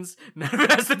aliens, none of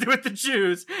it has to do with the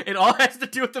Jews. It all has to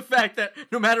do with the fact that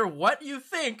no matter what you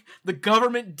think, the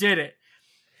government did it.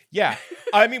 Yeah,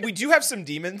 I mean, we do have some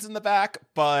demons in the back,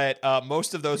 but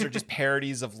most of those are just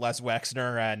parodies of Les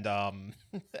Wexner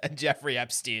and Jeffrey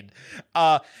Epstein.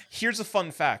 Here's a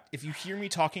fun fact: if you hear me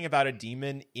talking about a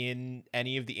demon in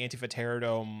any of the Antifa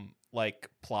Terrordome like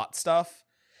plot stuff,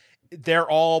 they're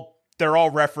all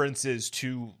references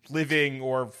to living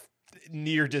or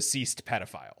near deceased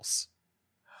pedophiles.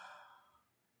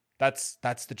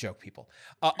 That's the joke, people.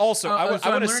 Also, I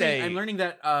want to say I'm learning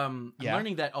that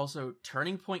learning that also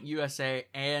Turning Point USA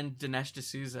and Dinesh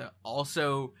D'Souza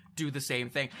also do the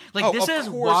same thing. Like, this is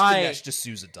why Dinesh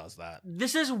D'Souza does that.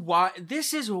 This is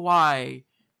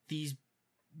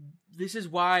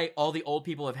why all the old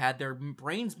people have had their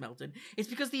brains melted. It's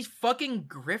because these fucking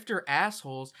grifter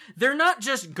assholes, they're not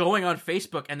just going on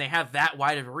Facebook and they have that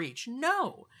wide of a reach.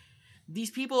 No. These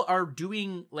people are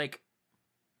doing, like,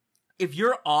 if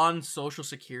you're on Social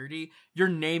Security, your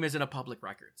name is in a public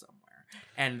record somewhere.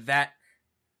 And that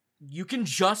you can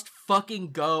just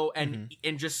fucking go and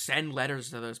just send letters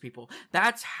to those people.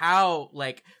 That's how,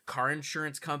 like, car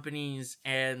insurance companies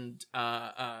and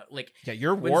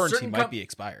your warranty might be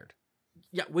expired.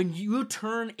 Yeah, when you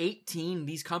turn 18,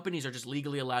 these companies are just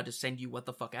legally allowed to send you what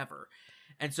the fuck ever.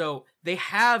 And so they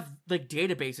have, like,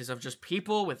 databases of just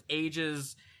people with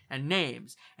ages and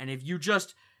names. And if you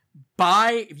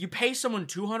pay someone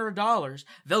 $200,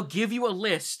 they'll give you a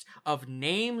list of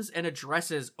names and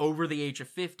addresses over the age of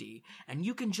 50, and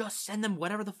you can just send them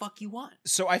whatever the fuck you want.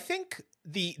 So I think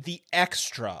the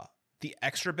extra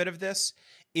bit of this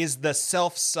is the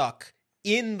self-suck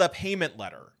in the payment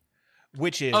letter,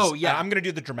 which is, I'm going to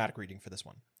do the dramatic reading for this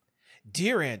one.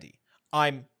 Dear Andy,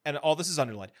 and all this is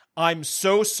underlined, I'm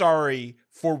so sorry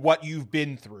for what you've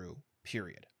been through,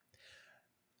 period.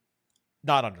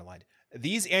 Not underlined.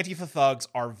 These Antifa thugs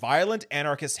are violent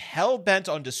anarchists hell-bent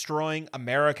on destroying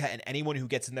America and anyone who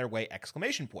gets in their way, !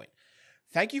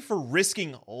 Thank you for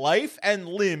risking life and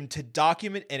limb to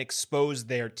document and expose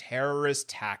their terrorist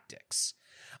tactics.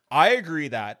 I agree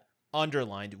that,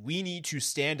 underlined, we need to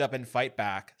stand up and fight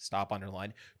back, stop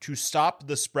underlined, to stop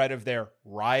the spread of their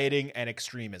rioting and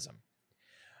extremism.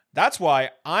 That's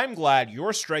why I'm glad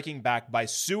you're striking back by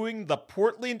suing the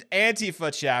Portland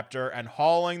Antifa chapter and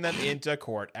hauling them into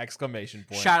court!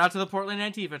 Shout out to the Portland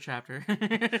Antifa chapter.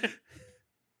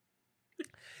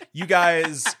 You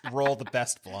guys roll the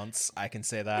best blunts, I can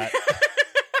say that.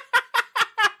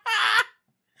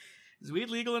 Is weed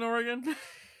legal in Oregon?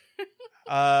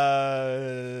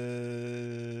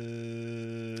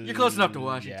 You're close enough to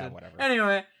Washington. Yeah, whatever.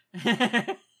 Anyway.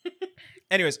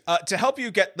 Anyways, to help you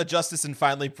get the justice and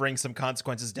finally bring some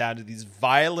consequences down to these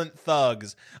violent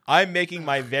thugs, I'm making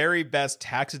my very best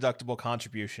tax-deductible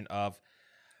contribution of,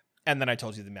 and then I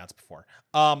told you the amounts before.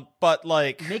 But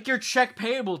like, make your check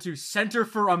payable to Center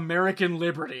for American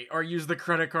Liberty, or use the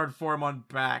credit card form on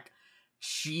back.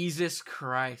 Jesus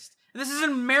Christ! This is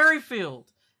in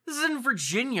Merrifield. This is in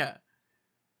Virginia.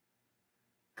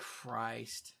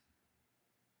 Christ.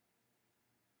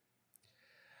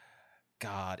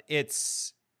 God,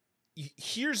 here's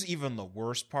even the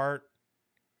worst part.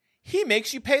 He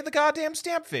makes you pay the goddamn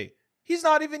stamp fee. He's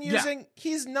not even using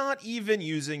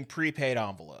prepaid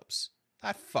envelopes.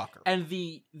 That fucker. And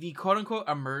the quote unquote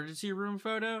emergency room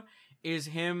photo is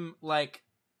him, like,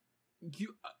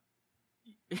 you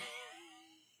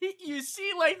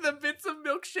see, like, the bits of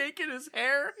milkshake in his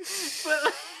hair,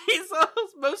 but he's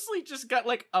mostly just got,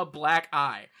 like, a black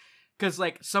eye. Because,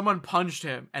 like, someone punched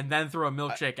him and then threw a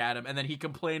milkshake at him, and then he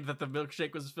complained that the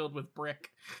milkshake was filled with brick.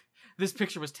 This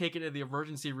picture was taken in the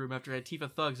emergency room after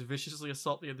Antifa thugs viciously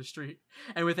assault me in the street.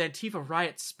 And with Antifa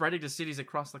riots spreading to cities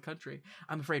across the country,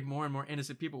 I'm afraid more and more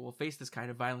innocent people will face this kind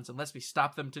of violence unless we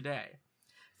stop them today.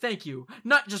 Thank you,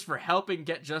 not just for helping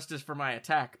get justice for my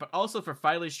attack, but also for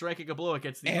finally striking a blow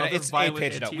against the other violent Antifa. It's 8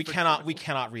 pages. We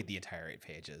cannot read the entire 8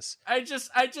 pages. I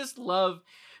just love.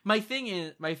 My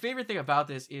favorite thing about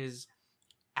this is,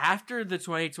 after the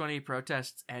 2020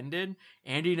 protests ended,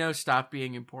 Andy No stopped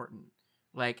being important.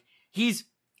 Like,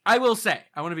 I will say,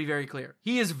 I want to be very clear,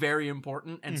 he is very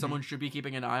important, and someone should be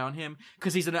keeping an eye on him,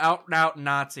 because he's an out-and-out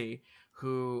Nazi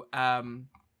who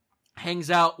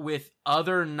hangs out with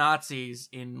other Nazis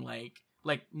in, like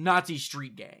Nazi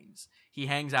street gangs. He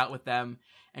hangs out with them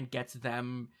and gets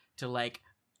them to, like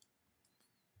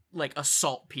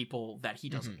assault people that he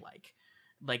doesn't like.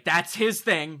 Like, that's his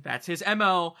thing. That's his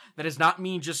MO. That is not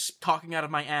me just talking out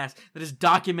of my ass. That is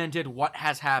documented what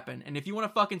has happened. And if you want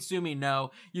to fucking sue me,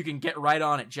 no, you can get right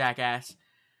on it, jackass.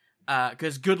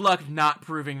 Because good luck not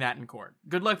proving that in court.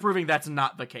 Good luck proving that's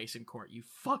not the case in court, you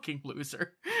fucking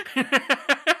loser.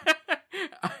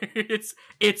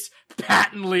 It's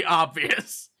patently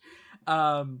obvious.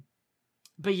 But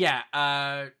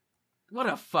yeah, what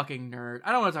a fucking nerd.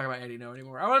 I don't want to talk about Eddie No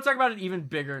anymore. I want to talk about an even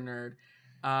bigger nerd.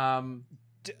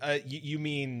 You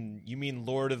mean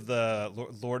Lord of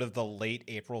the Late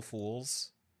April Fools?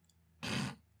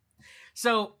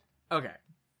 So, okay.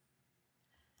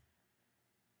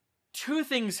 Two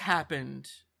things happened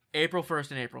April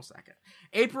 1st and April 2nd.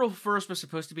 April 1st was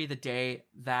supposed to be the day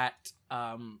that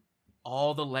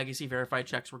all the legacy verified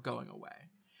checks were going away.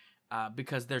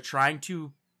 Because they're trying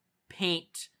to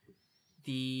paint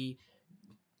the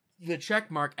check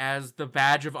mark as the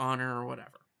badge of honor or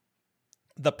whatever.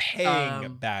 The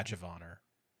paying badge of honor.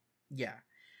 Yeah.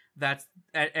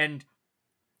 And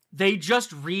they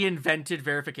just reinvented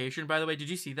verification, by the way. Did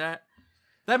you see that?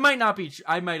 That might not be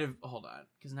I might have hold on,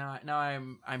 because now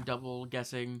I'm double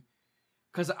guessing,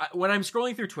 because when I'm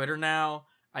scrolling through Twitter now,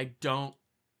 I don't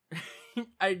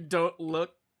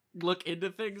look into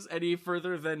things any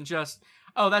further than just,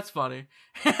 oh, that's funny.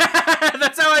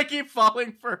 That's how I keep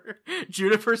falling for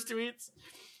Juniper's tweets.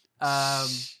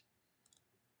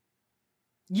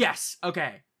 Yes,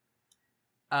 okay.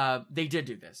 They did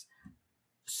do this.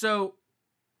 So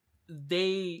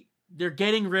they're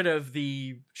getting rid of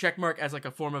the checkmark as like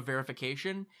a form of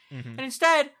verification. Mm-hmm. And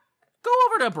instead, go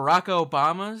over to Barack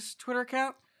Obama's Twitter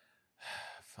account.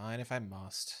 Fine, if I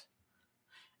must.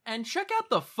 And check out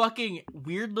the fucking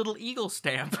weird little eagle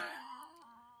stamp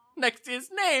next to his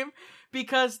name,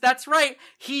 because that's right,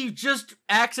 he just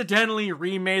accidentally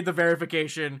remade the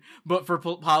verification, but for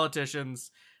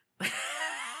politicians.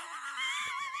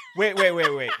 Wait.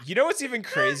 You know what's even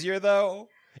crazier, though?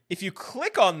 If you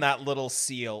click on that little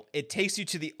seal, it takes you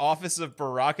to the office of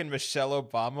Barack and Michelle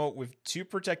Obama with 2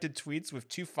 protected tweets with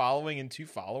 2 following and 2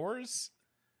 followers.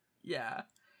 Yeah.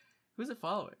 Who's it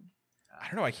following? I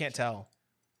don't know. I can't tell.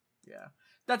 Yeah.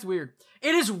 That's weird.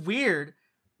 It is weird,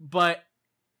 but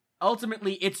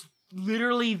ultimately it's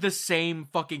literally the same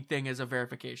fucking thing as a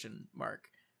verification mark.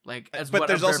 But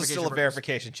there's also still a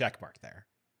verification check mark there.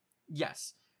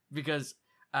 Yes. Because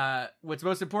what's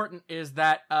most important is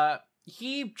that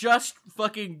he just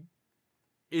fucking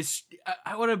is.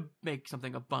 I want to make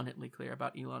something abundantly clear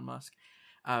about Elon Musk.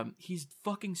 He's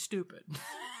fucking stupid.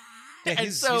 Yeah,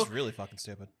 he's really fucking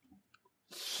stupid.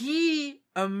 He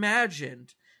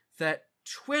imagined that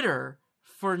Twitter,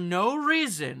 for no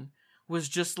reason, was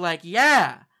just like,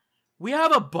 yeah, we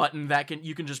have a button that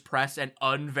you can just press and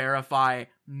unverify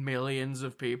millions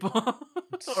of people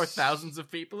or thousands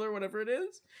of people or whatever it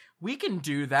is. We can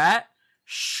do that.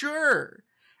 Sure.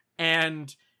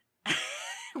 And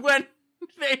when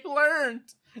he learned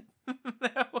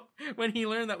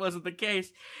that wasn't the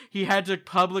case, he had to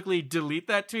publicly delete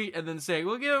that tweet and then say,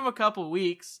 we'll give him a couple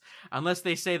weeks unless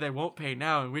they say they won't pay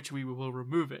now, in which we will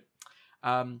remove it.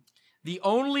 The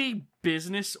only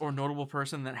business or notable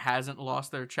person that hasn't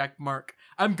lost their check mark,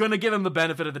 I'm going to give him the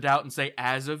benefit of the doubt and say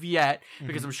as of yet,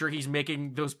 because I'm sure he's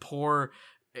making those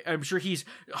I'm sure he's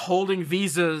holding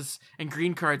visas and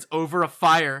green cards over a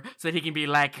fire so that he can be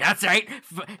like, that's right,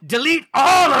 delete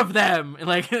all of them. And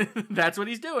like, that's what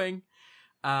he's doing.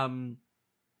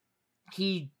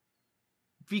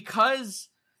 Because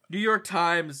New York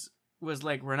Times was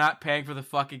like, we're not paying for the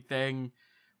fucking thing.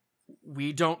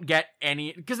 We don't get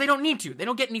any, because they don't need to. They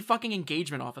don't get any fucking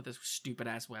engagement off of this stupid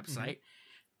ass website. Mm-hmm.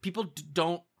 People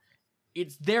don't,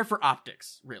 it's there for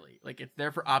optics, really. Like, it's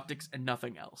there for optics and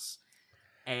nothing else.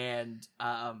 And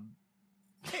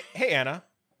hey Anna,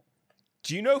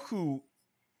 do you know who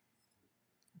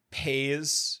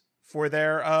pays for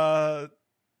their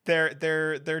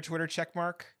Twitter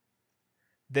checkmark?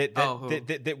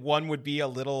 That one would be a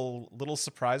little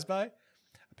surprised by.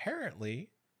 Apparently,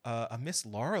 a Miss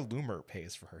Laura Loomer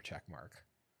pays for her checkmark.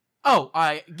 Oh,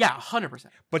 yeah, 100%.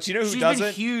 But you know who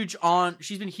doesn't?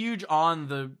 She's been huge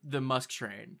on the Musk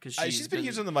train, because she's been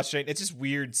huge on the Musk train. It's just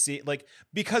weird,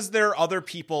 because there are other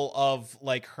people of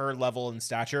like her level and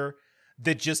stature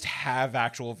that just have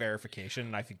actual verification,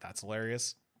 and I think that's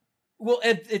hilarious. Well,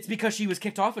 it's because she was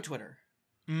kicked off of Twitter,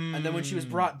 and then when she was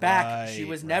brought back, she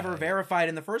was never verified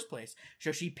in the first place,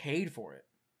 so she paid for it.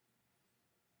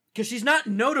 Because she's not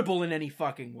notable in any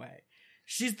fucking way.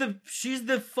 She's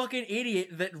the fucking idiot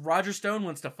that Roger Stone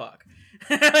wants to fuck.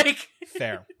 Like,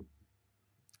 Fair.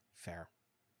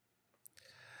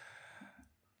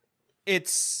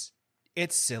 It's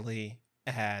silly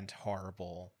and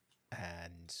horrible.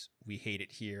 and we hate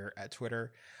it here at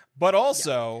Twitter. But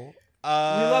also, we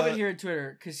love it here at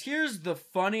Twitter because here's the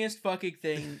funniest fucking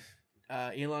thing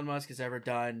Elon Musk has ever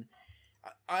done.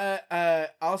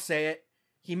 I'll say it.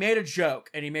 He made a joke,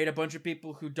 and he made a bunch of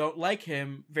people who don't like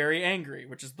him very angry,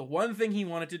 which is the one thing he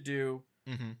wanted to do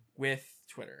with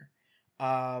Twitter. Hey,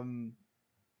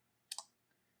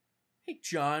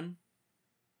 John,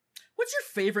 what's your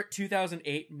favorite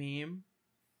 2008 meme?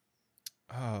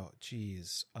 Oh,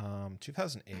 geez.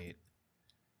 2008.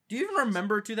 Do you even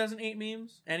remember 2008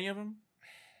 memes? Any of them?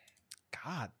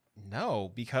 God,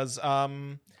 no, because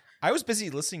I was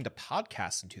busy listening to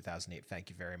podcasts in 2008.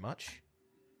 Thank you very much.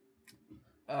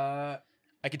 I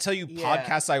can tell you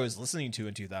podcasts I was listening to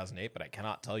in 2008, but I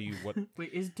cannot tell you what.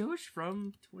 Wait, is Doge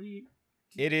from 20?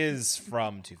 It is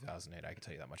from 2008. I can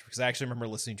tell you that much because I actually remember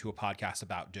listening to a podcast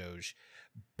about Doge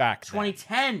back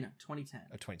 2010. then.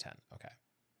 2010. Okay.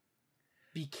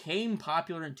 Became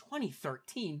popular in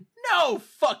 2013. No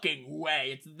fucking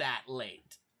way. It's that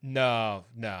late. No.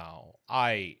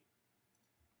 I've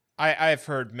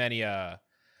heard many a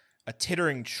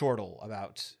tittering chortle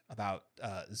about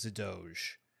the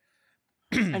Doge.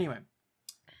 Anyway,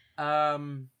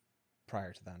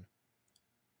 prior to then,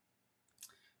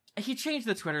 he changed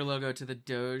the Twitter logo to the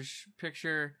Doge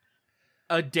picture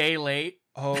a day late.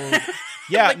 Oh,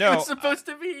 yeah, like no. It was supposed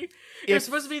to be. It was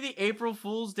supposed to be the April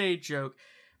Fool's Day joke,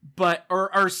 but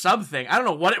or something. I don't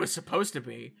know what it was supposed to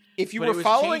be. If you were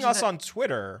following us on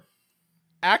Twitter,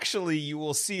 actually, you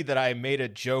will see that I made a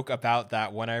joke about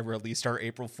that when I released our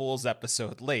April Fool's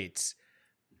episode late.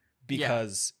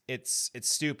 Because it's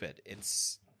stupid.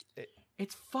 It's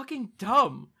fucking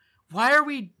dumb.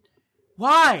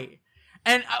 Why?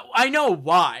 And I know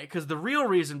why, because the real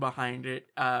reason behind it,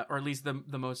 or at least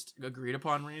the most agreed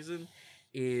upon reason,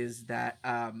 is that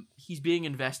he's being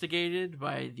investigated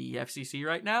by the FCC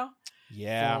right now.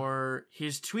 Yeah. For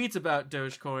his tweets about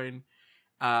Dogecoin.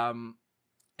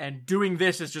 And doing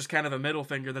this is just kind of a middle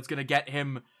finger that's going to get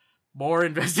him more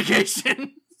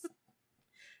investigation.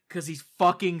 Because he's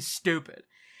fucking stupid.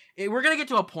 We're going to get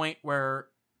to a point where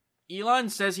Elon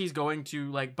says he's going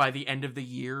to, like, by the end of the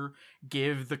year,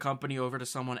 give the company over to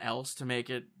someone else to make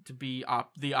it to be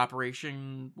the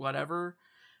operation whatever.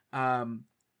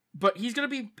 But he's going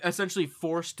to be essentially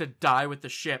forced to die with the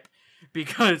ship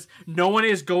because no one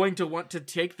is going to want to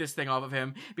take this thing off of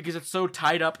him because it's so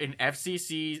tied up in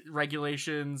FCC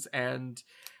regulations and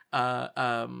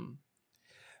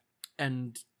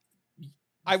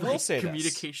I will say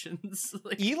communications.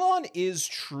 Elon is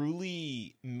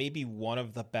truly maybe one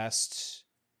of the best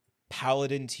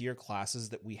paladin tier classes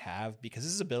that we have because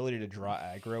his ability to draw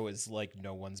aggro is like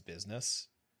no one's business.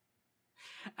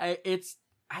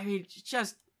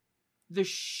 Just the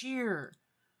sheer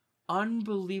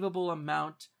unbelievable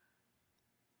amount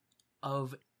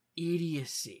of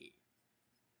idiocy.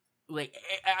 Like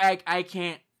I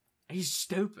can't. He's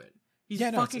stupid. He's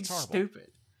fucking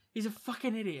stupid. He's a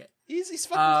fucking idiot. He's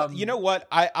fucking. You know what?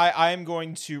 I am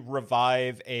going to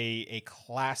revive a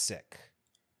classic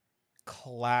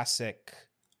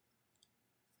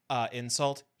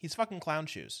insult. He's fucking clown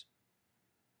shoes.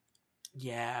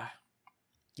 Yeah.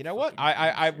 You know what?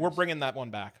 We're bringing that one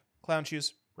back. Clown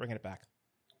shoes, bringing it back.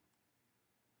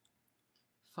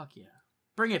 Fuck yeah,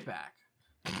 bring it back.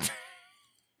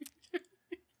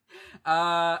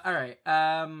 All right.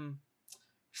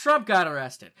 Trump got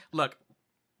arrested. Look.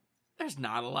 There's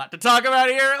not a lot to talk about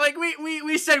here. Like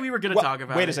we said we were going to talk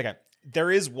about. Wait a second.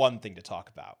 There is one thing to talk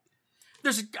about.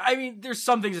 There's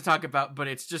some things to talk about, but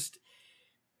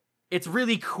it's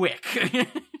really quick.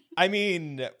 I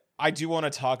mean, I do want to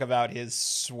talk about his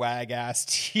swag ass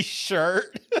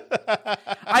t-shirt.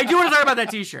 I do want to talk about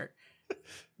that t-shirt.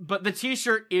 But the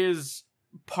t-shirt is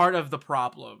part of the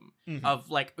problem of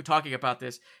like talking about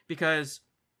this because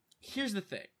here's the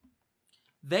thing.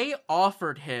 They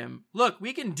offered him, look,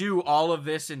 we can do all of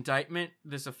this indictment,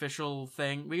 this official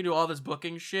thing. We can do all this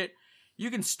booking shit. You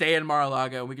can stay in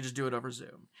Mar-a-Lago and we can just do it over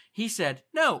Zoom. He said,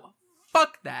 no,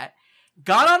 fuck that.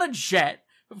 Got on a jet,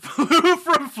 flew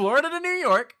from Florida to New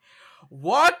York,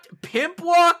 Pimp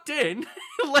walked in,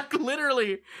 like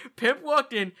literally, Pimp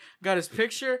walked in, got his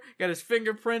picture, got his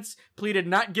fingerprints, pleaded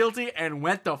not guilty, and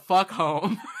went the fuck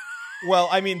home. Well,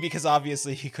 I mean, because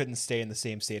obviously he couldn't stay in the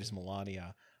same state as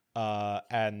Melania.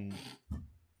 And I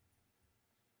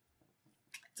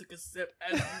took a sip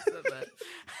as you said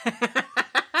that.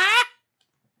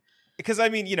 Because I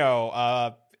mean,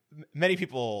 many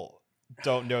people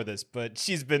don't know this, but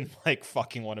she's been like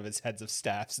fucking one of his heads of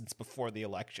staff since before the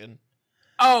election.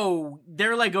 Oh,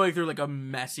 they're like going through like a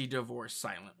messy divorce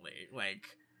silently, like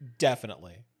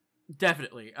definitely.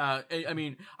 Definitely. I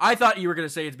mean, I thought you were gonna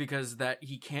say it's because that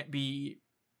he can't be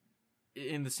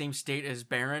in the same state as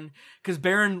Barron, because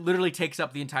Barron literally takes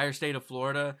up the entire state of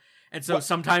Florida, and so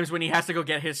sometimes when he has to go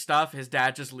get his stuff, his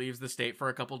dad just leaves the state for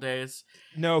a couple days.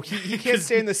 No, he can't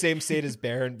stay in the same state as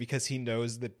Barron because he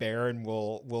knows that Barron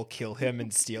will kill him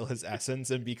and steal his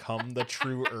essence and become the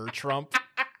true Trump.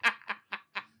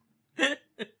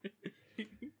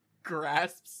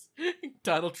 Grasps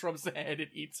Donald Trump's head and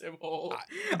eats him whole.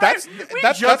 We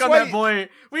joke on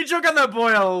that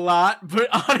boy a lot, but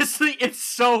honestly, it's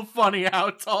so funny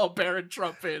how tall Barron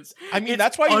Trump is. I mean,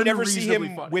 that's why you never see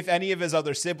him with any of his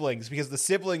other siblings, because the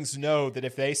siblings know that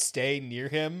if they stay near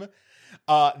him,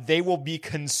 they will be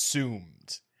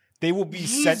consumed. They will be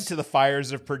sent to the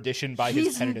fires of perdition by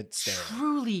his penitent stare. He's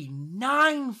truly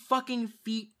 9 fucking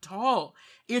feet tall.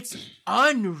 It's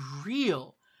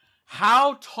unreal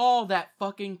how tall that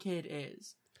fucking kid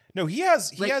is. No, he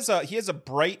has a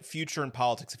bright future in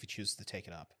politics if he chooses to take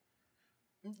it up.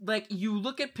 Like, you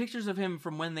look at pictures of him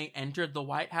from when they entered the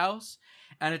White House,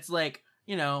 and it's like,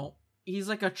 you know, he's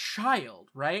like a child,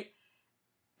 right?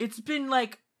 It's been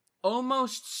like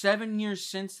almost 7 years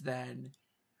since then.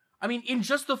 I mean, in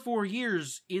just the 4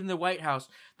 years in the White House,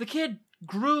 the kid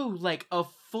grew like a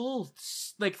full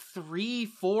like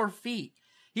 3-4 feet.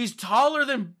 He's taller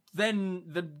than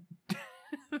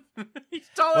he's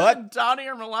taller than Donnie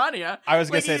or Melania. I was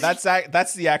gonna say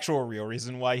that's the actual real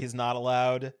reason why he's not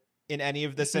allowed in any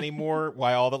of this anymore.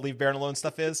 Why all the Leave Barron Alone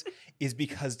stuff is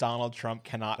because Donald Trump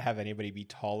cannot have anybody be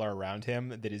taller around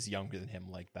him that is younger than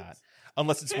him like that,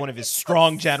 unless it's one of his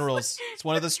strong generals. It's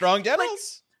one of the strong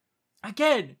generals. Like,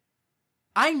 again,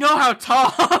 I know how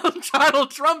tall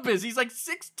Donald Trump is. He's like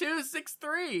 6'2",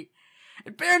 6'3".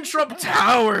 And Barron Trump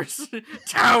towers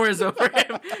over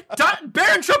him.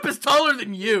 Barron Trump is taller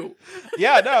than you.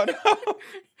 Yeah, no.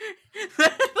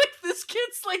 Like, this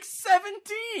kid's like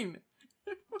 17.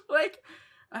 Like,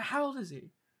 how old is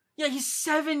he? Yeah, he's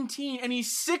 17, and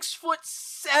he's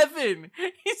 6'7".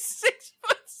 He's 6'7".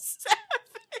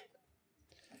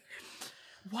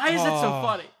 Why is it so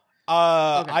funny?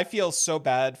 Okay. I feel so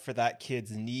bad for that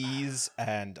kid's knees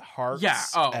and hearts. Yeah.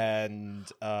 Oh. And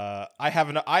I have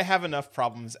enough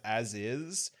problems as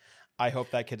is. I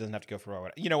hope that kid doesn't have to go through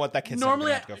it. You know what? That kid's not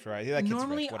gonna have to go through it. That kid's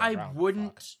normally rich, I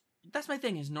wouldn't. That's my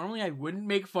thing. Is normally I wouldn't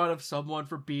make fun of someone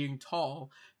for being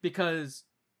tall because,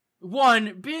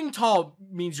 one, being tall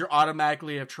means you're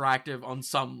automatically attractive on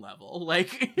some level.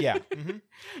 Like, yeah, mm-hmm.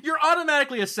 You're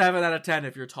automatically a 7 out of 10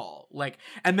 if you're tall. Like,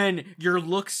 and then your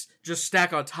looks just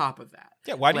stack on top of that.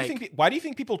 Yeah. Why do you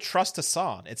think people trust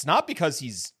Hassan? It's not because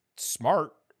he's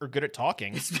smart or good at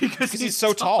talking. It's because he's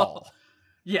so tall.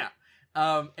 Yeah.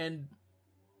 And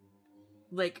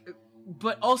like,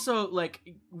 but also like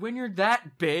when you're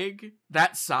that big,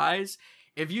 that size,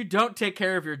 if you don't take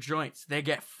care of your joints, they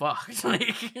get fucked.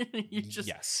 Like, you just,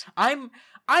 yes. I'm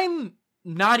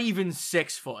not even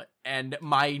 6 foot, and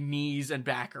my knees and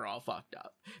back are all fucked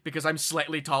up because I'm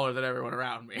slightly taller than everyone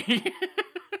around me.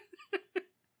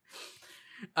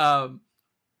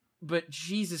 But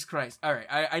Jesus Christ! All right,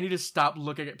 I need to stop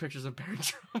looking at pictures of Barron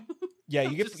Trump. Yeah,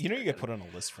 you get put on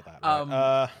a list for that.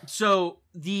 Right? So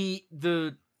the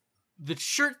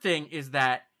shirt thing is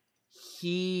that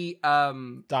he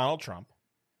Donald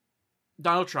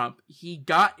Trump, he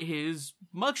got his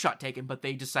mugshot taken, but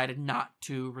they decided not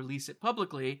to release it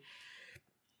publicly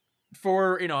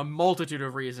for, you know, a multitude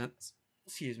of reasons.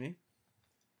 Excuse me.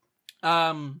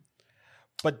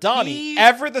 But Donnie,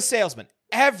 ever the salesman,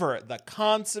 ever the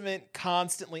consummate,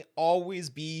 constantly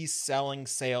always be selling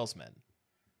salesman.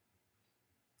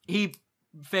 He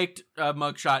faked a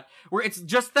mugshot where it's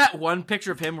just that one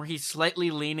picture of him where he's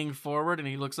slightly leaning forward and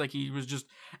he looks like he was just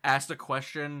asked a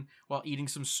question while eating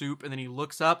some soup, and then he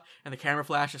looks up and the camera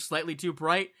flash is slightly too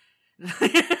bright.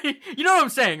 You know what I'm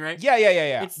saying, right?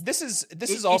 Yeah. This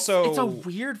is also it's a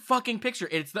weird fucking picture.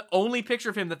 It's the only picture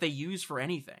of him that they use for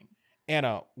anything.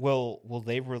 Anna, will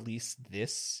they release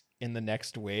this in the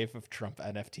next wave of Trump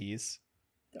NFTs?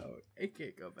 No, I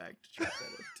can't go back to Trump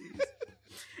NFTs.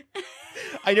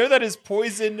 I know that is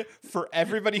poison for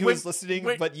everybody who is listening,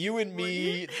 but you and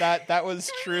me, that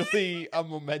was truly a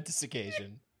momentous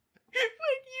occasion.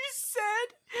 When you said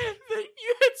that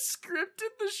you had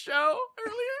scripted the show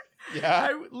earlier,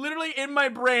 yeah, literally in my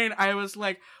brain, I was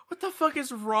like, what the fuck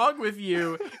is wrong with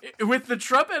you with the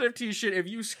Trump NFT shit? If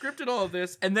you scripted all of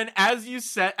this, and then as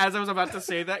I was about to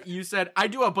say that, you said, I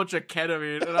do a bunch of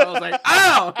ketamine, and I was like,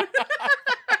 ow!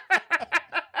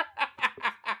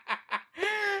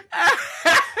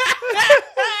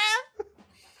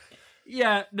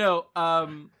 Yeah, no, I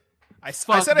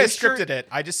said I scripted it.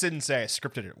 I just didn't say I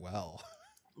scripted it well.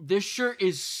 This shirt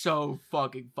is so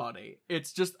fucking funny.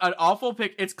 It's just an awful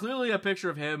pic. It's clearly a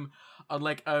picture of him on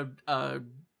like a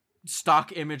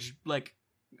stock image, like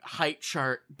height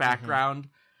chart background,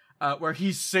 where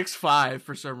he's 6'5"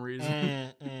 for some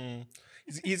reason.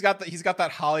 He's got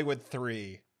that Hollywood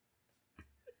 3.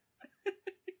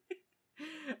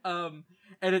 And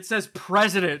it says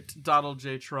President Donald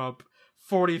J. Trump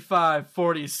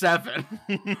 4547,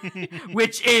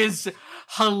 which is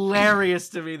hilarious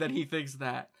to me that he thinks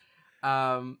that.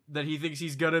 That he thinks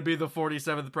he's gonna be the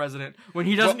 47th president when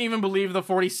he doesn't even believe the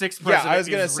 46th president. Yeah, I was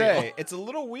gonna say real. it's a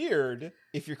little weird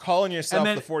if you're calling yourself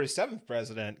the 47th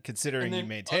president, considering you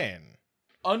maintain.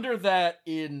 Under that,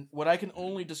 in what I can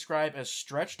only describe as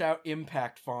stretched out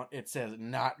impact font, it says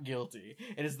 "not guilty."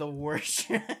 It is the worst.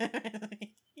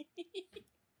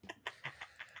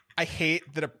 I hate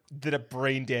that a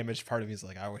brain damaged part of me is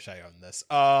like, I wish I owned this.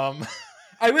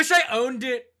 I wish I owned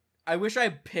it. I wish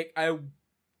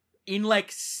in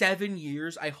like 7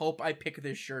 years, I hope I pick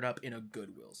this shirt up in a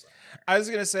Goodwill site. I was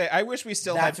gonna say, I wish we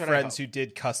still had friends who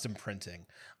did custom printing.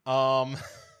 Oh,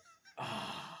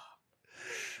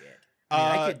 shit.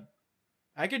 I mean,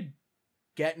 I could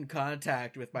get in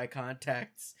contact with my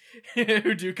contacts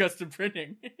who do custom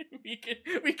printing.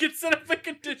 We could set up a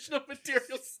conditional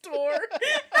material store.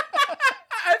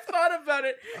 I've thought about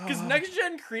it because Next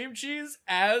Gen Cream Cheese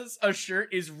as a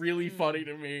shirt is really funny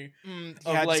to me.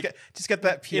 Yeah, like, just get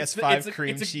that PS5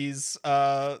 cream cheese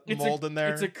mold in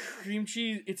there. It's a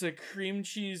cream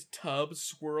cheese tub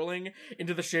swirling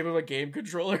into the shape of a game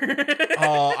controller.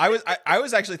 I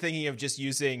was actually thinking of just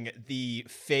using the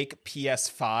fake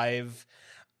PS5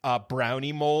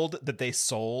 brownie mold that they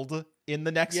sold in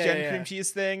the Next Gen Cream Cheese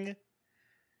thing.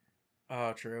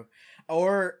 Oh, true.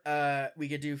 Or we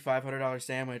could do $500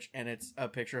 sandwich, and it's a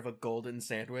picture of a golden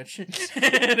sandwich,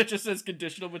 and it just says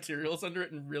conditional materials under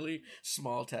it in really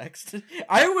small text.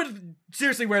 I would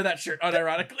seriously wear that shirt,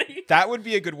 unironically. That would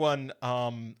be a good one.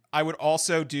 I would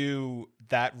also do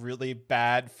that really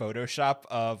bad Photoshop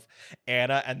of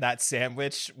Anna and that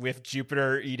sandwich with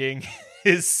Jupiter eating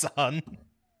his son.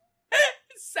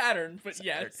 Saturn, but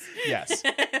yes. Yes.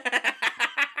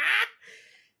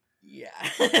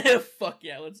 Yeah. Fuck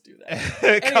yeah, let's do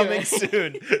that. Coming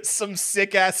soon. Some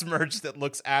sick ass merch that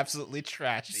looks absolutely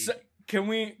trashy. So, can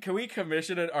we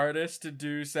commission an artist to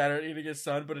do Saturn eating his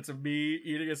son, but it's me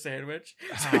eating a sandwich?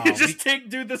 So we just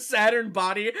do the Saturn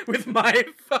body with my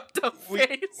fucked up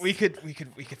face. We could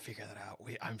figure that out.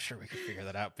 I'm sure we could figure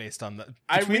that out based on the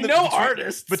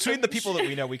artists. Between the people that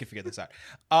we know, we could figure this out.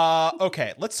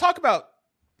 Okay, let's talk about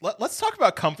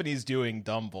companies doing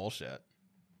dumb bullshit.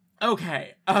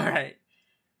 Okay, all right.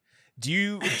 Do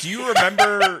you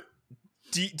remember?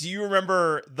 do you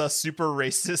remember the super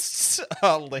racist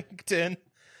LinkedIn?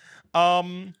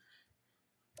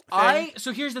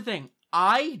 So here's the thing.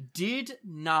 I did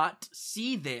not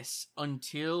see this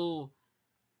until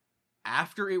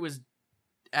after it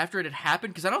had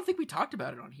happened, because I don't think we talked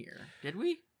about it on here, did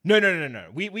we? No.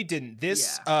 We didn't.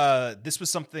 This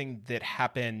was something that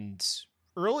happened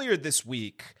earlier this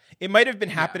week. It might have been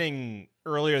happening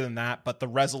earlier than that, but the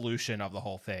resolution of the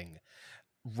whole thing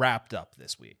wrapped up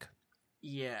this week.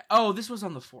 Yeah. Oh, this was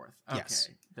on the 4th. Okay. Yes.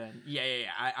 Then yeah.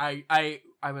 I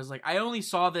was like, I only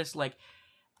saw this like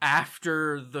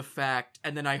after the fact,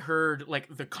 and then I heard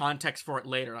like the context for it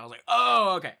later. And I was like,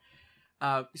 oh, okay.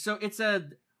 So it's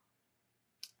a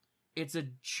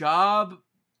job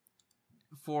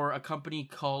for a company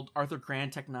called Arthur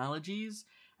Grant Technologies,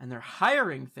 and they're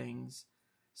hiring things.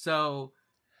 So,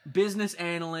 business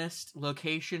analyst,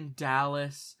 location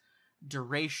Dallas,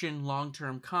 duration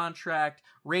long-term contract,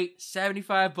 rate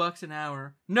 $75 an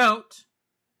hour. Note,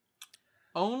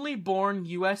 only born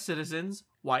U.S. citizens,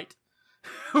 white,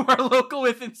 who are local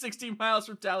within 16 miles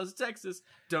from Dallas, Texas,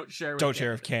 don't share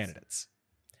with candidates.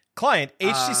 Client,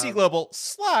 HTC Global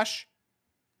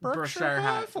 / Berkshire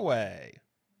Hathaway.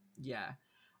 Yeah.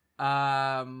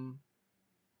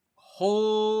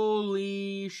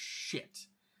 Holy shit.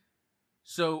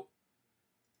 So,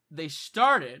 they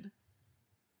started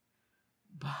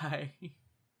by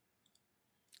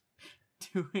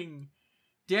doing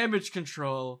damage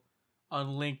control on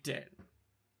LinkedIn,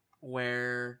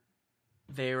 where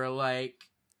they were like,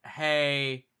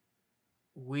 hey,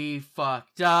 we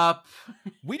fucked up.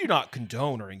 We do not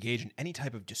condone or engage in any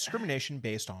type of discrimination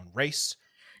based on race,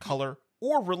 color,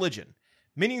 or religion.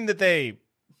 Meaning that they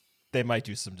might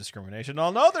do some discrimination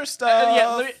on other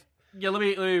stuff. Let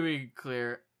me be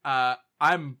clear.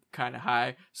 I'm kind of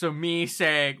high, so me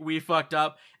saying we fucked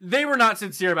up, they were not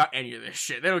sincere about any of this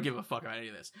shit. They don't give a fuck about any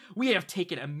of this. We have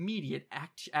taken immediate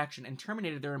action and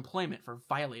terminated their employment for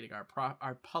violating our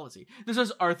policy. This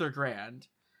was Arthur Grant.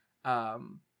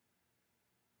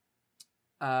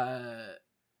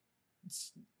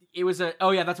 It was that's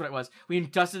what it was. We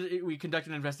conducted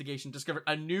an investigation, discovered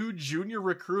a new junior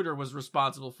recruiter was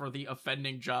responsible for the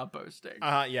offending job posting.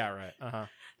 Yeah, right.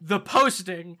 The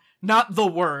posting, not the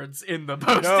words in the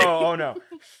posting. No.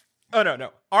 Oh,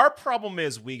 no. Our problem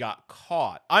is we got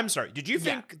caught. I'm sorry. Did you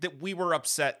think that we were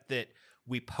upset that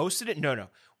we posted it? No.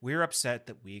 We're upset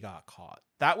that we got caught.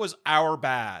 That was our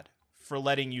bad for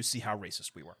letting you see how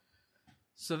racist we were.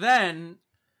 So then,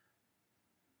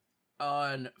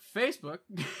 on Facebook...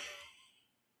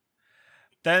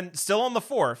 Then, still on the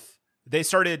 4th, they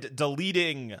started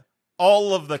deleting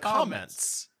all of the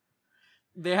comments.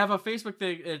 They have a Facebook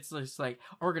thing. It's just like,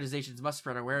 organizations must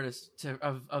spread awareness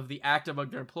of the act among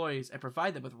their employees and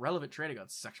provide them with relevant training on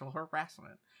sexual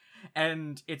harassment.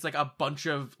 And it's like a bunch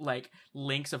of like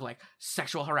links of like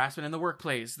sexual harassment in the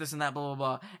workplace, this and that, blah,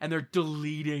 blah, blah. And they're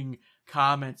deleting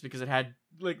comments because it had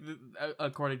like,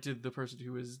 according to the person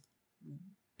who was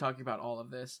talking about all of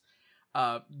this,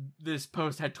 this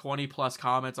post had 20 plus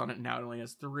comments on it. Now it only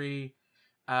has 3.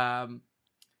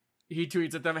 He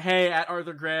tweets at them, "Hey, at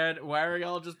Arthur Grant, why are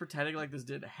y'all just pretending like this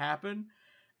didn't happen?"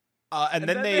 And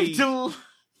then they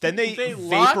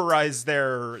vaporized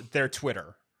their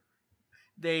Twitter.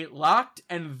 They locked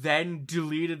and then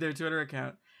deleted their Twitter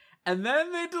account. And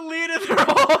then they deleted their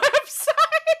whole website.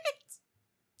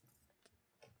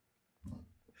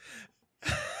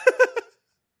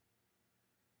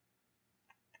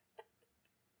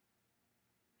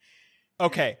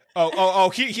 Okay. Oh.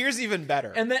 Here's even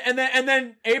better. And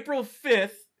then April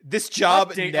 5th. This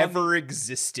job never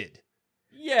existed.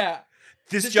 Yeah.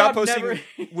 This job posting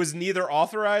was neither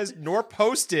authorized nor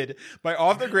posted by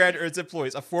Arthur Grant or its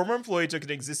employees. A former employee took an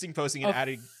existing posting and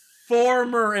added...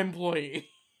 Former employee.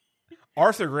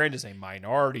 Arthur Grant is a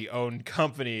minority-owned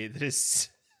company that is...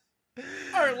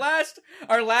 Our last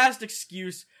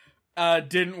excuse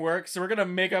didn't work, so we're gonna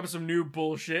make up some new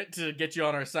bullshit to get you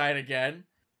on our side again.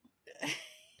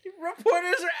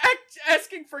 Reporters are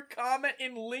asking for comment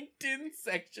in LinkedIn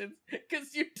sections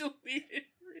because you deleted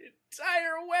your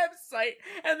entire website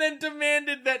and then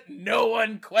demanded that no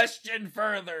one question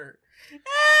further.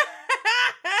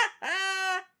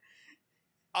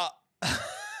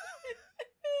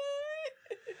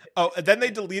 And then they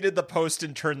deleted the post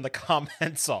and turned the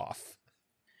comments off.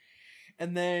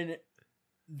 And then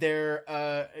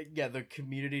the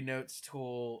community notes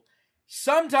tool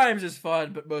sometimes is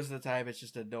fun, but most of the time it's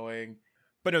just annoying.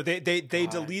 But no, they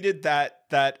deleted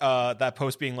that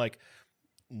post being like,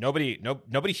 nobody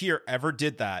here ever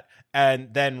did that,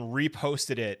 and then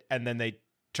reposted it, and then they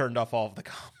turned off all of the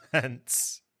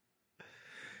comments.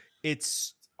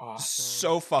 It's awesome.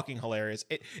 So fucking hilarious.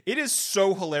 It is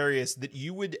so hilarious that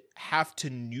you would have to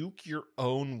nuke your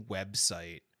own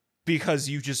website because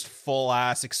you just full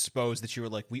ass exposed that you were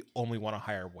like, we only want to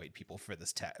hire white people for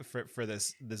this for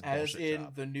this as bullshit in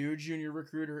job. The new junior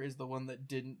recruiter is the one that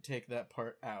didn't take that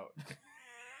part out.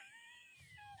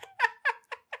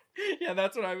 Yeah,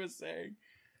 that's what I was saying.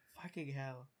 Fucking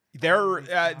hell.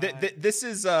 This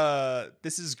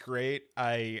is great.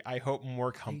 I hope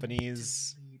more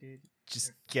companies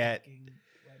just get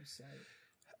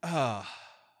website.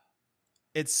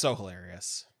 It's so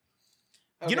hilarious.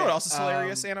 Okay, you know what else is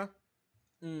hilarious, Anna?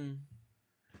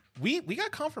 We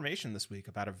got confirmation this week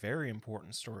about a very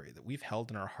important story that we've held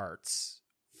in our hearts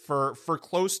for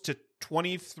close to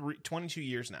 22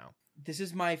 years now. This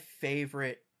is my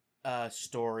favorite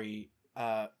story.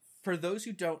 For those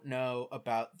who don't know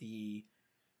about the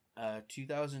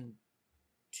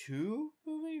 2002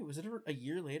 movie, was it a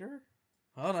year later?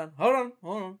 Hold on.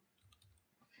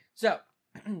 So,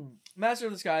 Master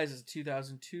of Disguise is a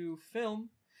 2002 film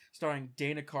starring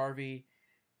Dana Carvey,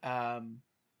 Jennifer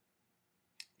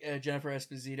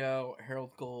Esposito,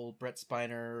 Harold Gold, Brett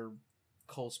Spiner,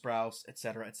 Cole Sprouse,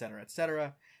 etc., etc.,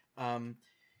 etc.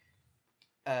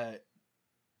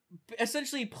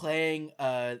 Essentially playing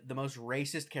the most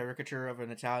racist caricature of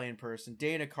an Italian person,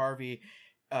 Dana Carvey,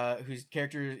 whose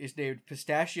character is named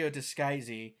Pistachio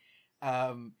Disguisi,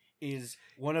 is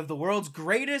one of the world's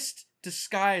greatest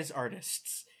disguise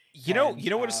artists. You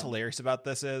know what is hilarious about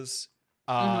this is?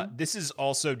 This is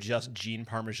also just Gene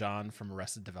Parmesan from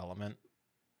Arrested Development.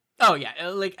 Oh yeah,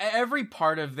 like every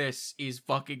part of this is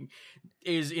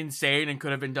insane and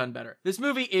could have been done better. This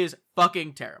movie is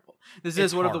fucking terrible. This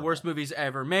is one of the worst movies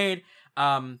ever made.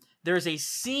 There's a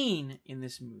scene in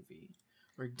this movie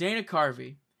where Dana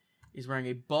Carvey is wearing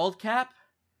a bald cap,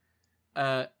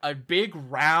 a big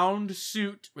round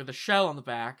suit with a shell on the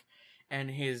back, and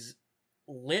his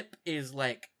lip is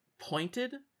like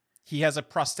pointed. He has a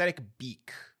prosthetic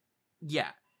beak. Yeah.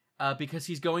 Because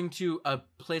he's going to a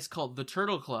place called the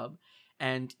Turtle Club,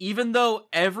 And even though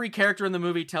every character in the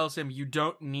movie tells him you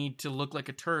don't need to look like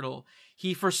a turtle,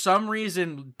 he for some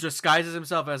reason disguises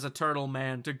himself as a turtle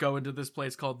man to go into this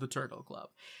place called the Turtle Club.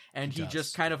 And he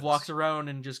just kind of walks around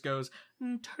and just goes,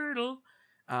 turtle.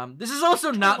 This is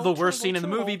also not the worst scene in the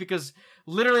movie, because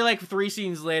literally like 3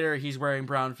 scenes later, he's wearing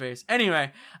brown face.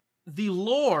 Anyway, the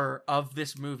lore of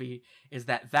this movie is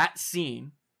that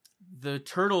scene, the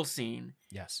turtle scene,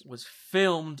 was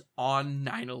filmed on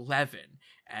 9/11.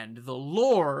 And the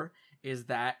lore is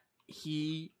that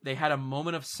they had a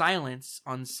moment of silence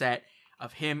on set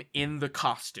of him in the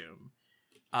costume,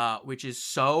 which is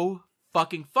so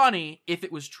fucking funny if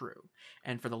it was true.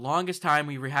 And for the longest time,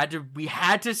 we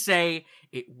had to say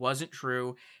it wasn't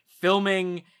true.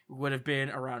 Filming would have been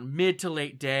around mid to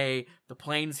late day. The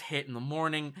planes hit in the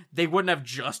morning. They wouldn't have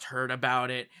just heard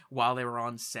about it while they were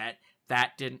on set.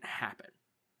 That didn't happen.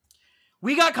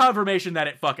 We got confirmation that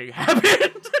it fucking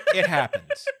happened. It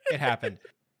happened. It happened.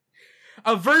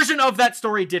 A version of that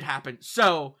story did happen.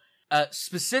 So,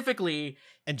 specifically,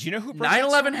 and do you know who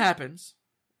 9/11 happens?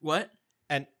 What?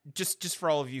 And just for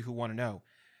all of you who want to know,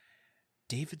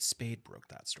 David Spade broke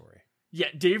that story. Yeah,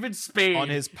 David Spade on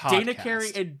his podcast. Dana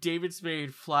Carey and David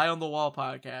Spade Fly on the Wall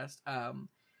podcast.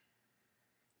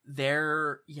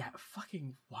 They're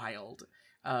fucking wild.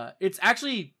 It's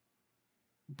actually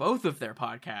both of their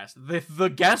podcasts. The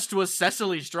guest was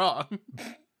Cecily Strong.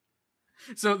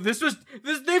 So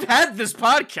they've had this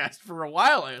podcast for a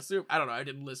while, I assume. I don't know, I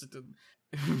didn't listen to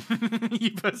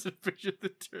You posted a picture of the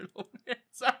turtle man.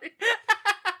 Sorry.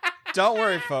 Don't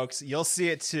worry, folks. You'll see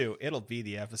it too. It'll be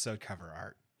the episode cover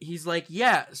art. He's like,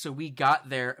 yeah, so we got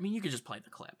there. I mean, you could just play the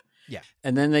clip. Yeah.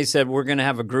 And then they said, we're going to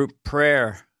have a group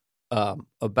prayer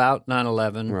about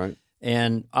 9/11. Right.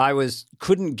 And I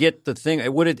couldn't get the thing. I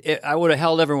would have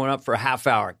held everyone up for a half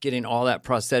hour getting all that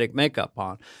prosthetic makeup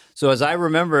on. So as I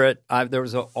remember it, there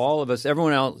was all of us,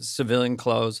 everyone else, civilian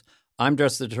clothes. I'm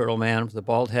dressed as the turtle man with the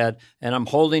bald head, and I'm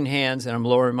holding hands and I'm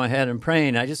lowering my head and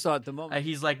praying. I just saw at the moment.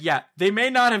 He's like, yeah, they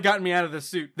may not have gotten me out of the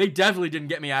suit. They definitely didn't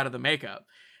get me out of the makeup.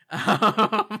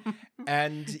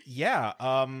 And yeah,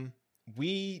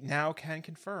 we now can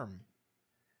confirm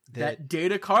that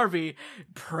Dana Carvey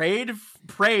prayed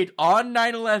on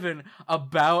 9/11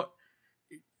 about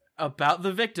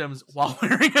the victims while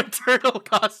wearing a turtle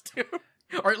costume,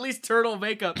 or at least turtle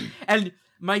makeup. And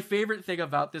my favorite thing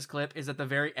about this clip is at the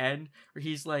very end where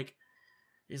he's like,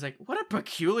 what a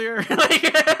peculiar,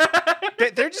 like,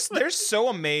 they're so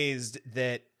amazed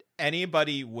that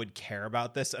anybody would care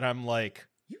about this. And I'm like,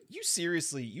 you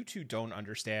seriously, you two don't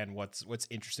understand what's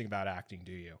interesting about acting,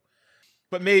 do you?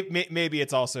 But maybe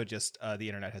it's also just the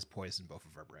internet has poisoned both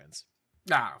of our brains.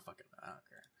 Nah, fucking, I don't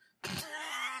care.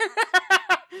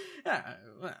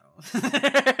 Well.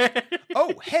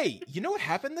 Oh, hey, you know what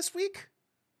happened this week?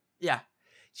 Yeah.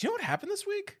 You know what happened this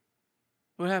week?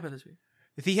 What happened this week?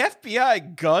 The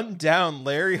FBI gunned down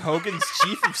Larry Hogan's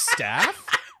chief of staff?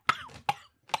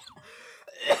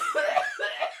 I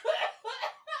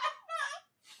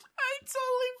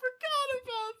totally forgot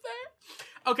about that.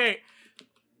 Okay.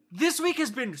 This week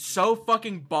has been so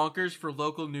fucking bonkers for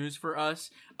local news for us.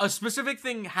 A specific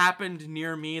thing happened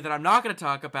near me that I'm not going to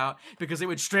talk about because it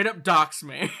would straight up dox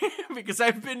me. Because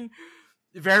I've been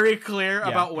very clear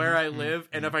about where I live,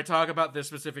 and if I talk about this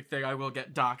specific thing, I will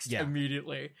get doxed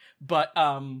immediately. But,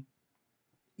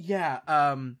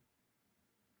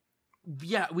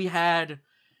 we had...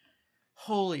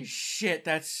 Holy shit,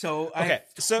 that's so... Okay,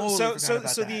 so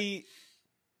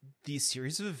the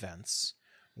series of events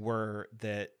were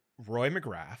that Roy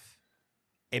McGrath,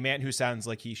 a man who sounds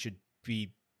like he should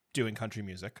be doing country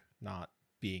music, not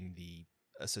being the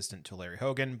assistant to Larry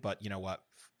Hogan, but you know what?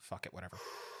 Fuck it, whatever.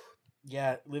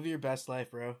 Yeah, live your best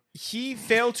life, bro. He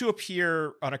failed to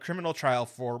appear on a criminal trial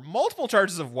for multiple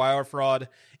charges of wire fraud,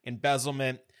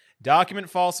 embezzlement, document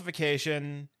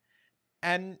falsification,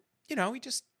 and, you know, he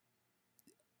just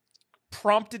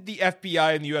prompted the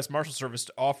FBI and the U.S. Marshal Service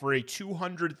to offer a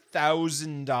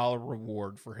 $200,000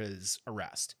 reward for his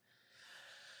arrest.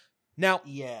 Now,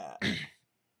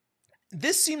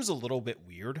 this seems a little bit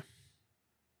weird.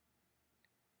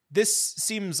 This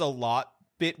seems a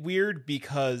bit weird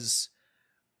because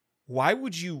why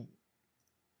would you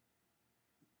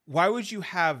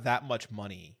have that much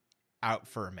money out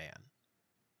for a man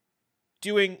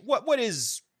doing what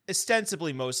is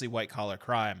ostensibly mostly white collar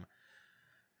crime?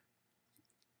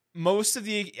 Most of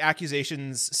the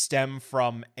accusations stem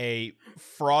from a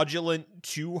fraudulent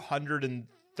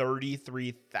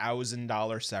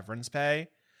 $233,000 severance pay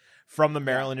from the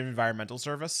Maryland Environmental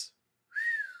Service.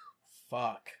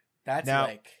 Fuck. That's now,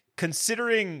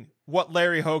 considering what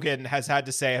Larry Hogan has had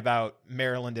to say about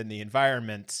Maryland and the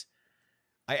environment,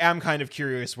 I am kind of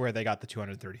curious where they got the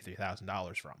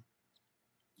 $233,000 from.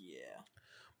 Yeah.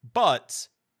 But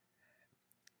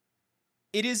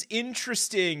it is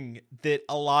interesting that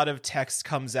a lot of text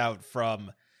comes out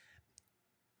from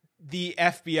the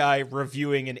FBI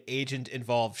reviewing an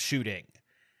agent-involved shooting.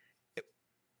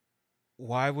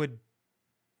 Why would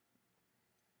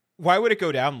it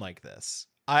go down like this?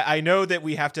 I know that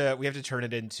we have to turn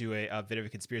it into a bit of a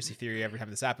conspiracy theory every time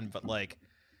this happened, but like,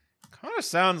 kind of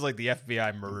sounds like the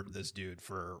FBI murdered this dude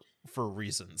for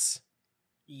reasons.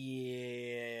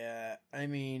 Yeah, I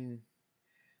mean,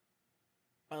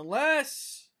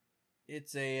 unless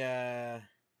it's a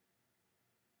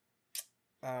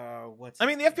what's I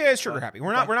mean, the FBI is trigger happy.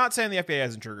 We're not saying the FBI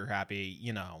isn't trigger happy,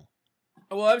 you know.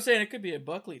 Well, I'm saying it could be a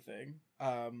Buckley thing.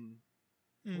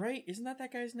 Right? Isn't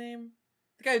that guy's name?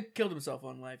 The guy killed himself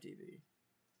on live TV.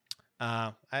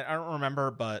 I don't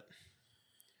remember, but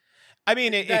I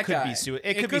mean, it could be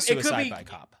suicide by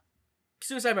cop.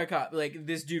 Suicide by cop. Like,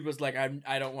 this dude was like,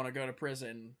 I don't want to go to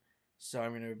prison, so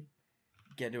I'm gonna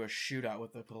get into a shootout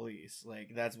with the police.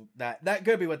 Like, that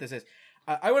could be what this is.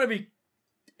 I want to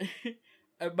be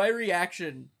my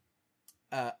reaction.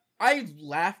 I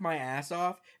laughed my ass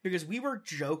off because we were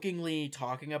jokingly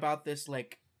talking about this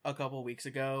like a couple weeks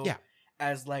ago. Yeah.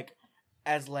 As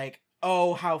like,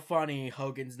 oh, how funny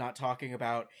Hogan's not talking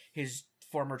about his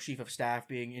former chief of staff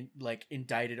being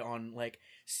indicted on like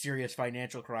serious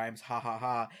financial crimes. Ha ha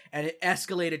ha. And it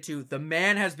escalated to the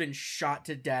man has been shot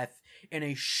to death in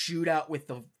a shootout with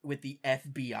the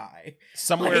FBI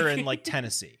somewhere in like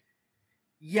Tennessee.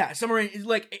 Yeah, somewhere in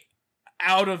like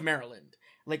out of Maryland.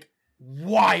 Like,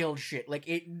 wild shit. Like,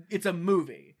 it's a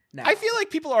movie now. I feel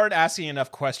like people aren't asking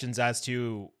enough questions as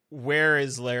to where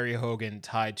is Larry Hogan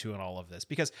tied to in all of this,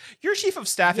 because your chief of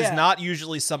staff is not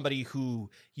usually somebody who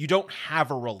you don't have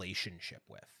a relationship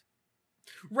with.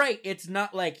 Right. It's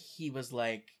not like he was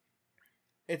like,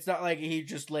 it's not like he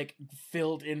just like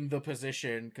filled in the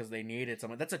position because they needed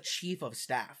someone. That's a chief of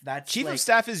staff. That's chief of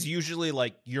staff is usually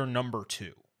like your number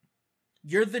 2.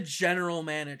 You're the general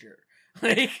manager.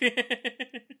 Like,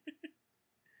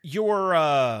 you're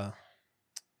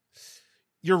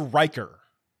Riker,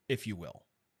 if you will.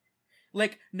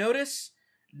 Like, notice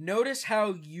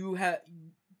how you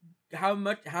how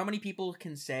many people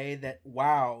can say that,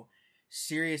 wow,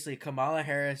 seriously, Kamala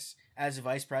Harris as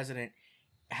vice president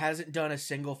hasn't done a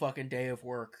single fucking day of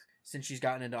work since she's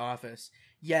gotten into office.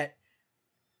 Yet,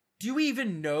 do we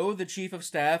even know the chief of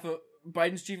staff,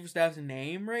 Biden's chief of staff's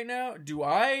name right now? Do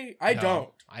I? No, don't.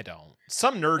 I don't.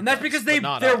 Some nerd, and that's because they're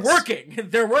us. working.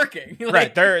 They're working. Like,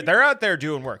 right. They're out there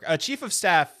doing work. A chief of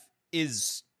staff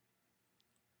is.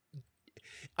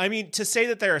 I mean, to say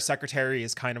that they're a secretary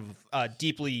is kind of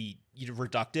deeply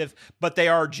reductive, but they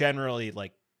are generally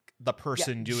like the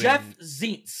person doing Jeff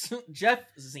Zients.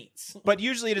 But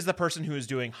usually it is the person who is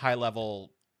doing high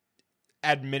level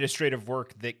administrative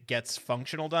work that gets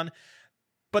functional done.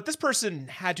 But this person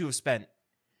had to have spent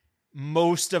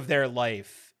most of their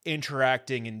life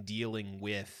interacting and dealing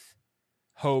with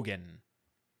Hogan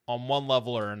on one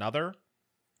level or another.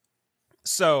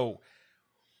 So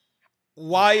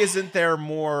why isn't there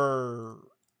more?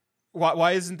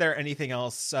 Why isn't there anything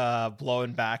else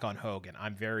blowing back on Hogan?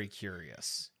 I'm very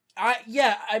curious.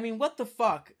 I mean, what the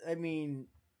fuck? I mean,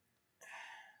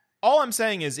 all I'm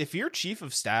saying is if your chief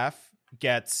of staff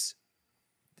gets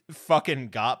fucking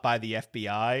got by the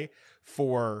FBI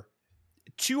for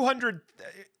 20,000,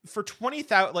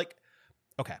 like,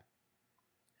 okay,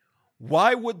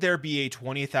 why would there be a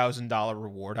 $20,000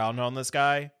 reward on this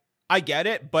guy? I get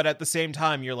it, but at the same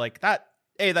time, you're like, that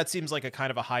A, that seems like a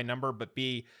kind of a high number, but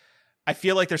B, I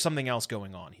feel like there's something else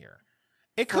going on here.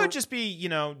 It could just be,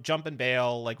 jump and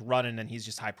bail, like running, and he's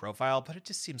just high profile, but it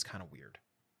just seems kind of weird.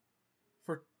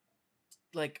 For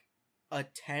like a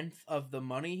tenth of the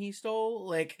money he stole,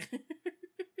 like.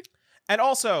 And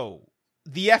also,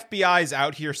 the FBI's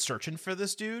out here searching for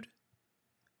this dude.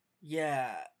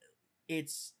 Yeah,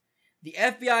 it's the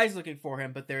FBI's looking for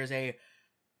him, but there's a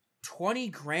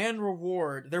 $20,000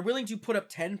 reward. They're willing to put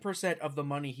up 10% of the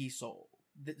money he stole.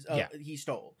 He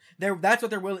stole. That's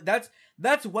what they're willing.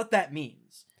 That's what that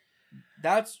means.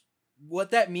 That's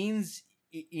what that means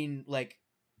in like.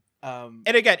 And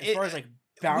again, as far as like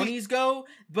bounties go,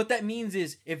 what that means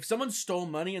is if someone stole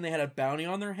money and they had a bounty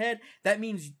on their head, that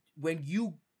means when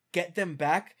you get them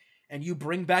back and you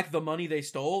bring back the money they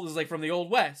stole, this is like from the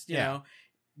Old West, you know,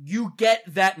 you get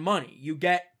that money. You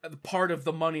get part of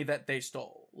the money that they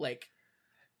stole. Like,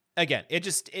 again,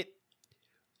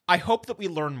 I hope that we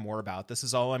learn more about this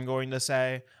is all I'm going to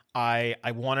say. I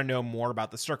want to know more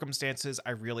about the circumstances.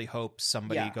 I really hope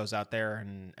somebody goes out there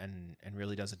and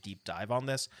really does a deep dive on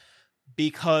this.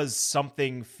 because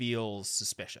something feels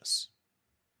suspicious.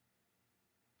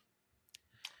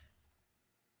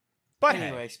 But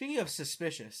anyway, hey. Speaking of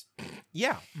suspicious,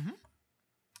 Yeah.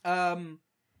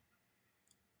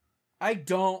 I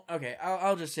don't. Okay,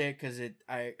 I'll just say it because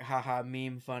haha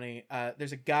meme funny.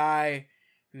 There's a guy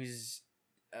who's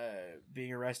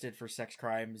being arrested for sex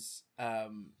crimes.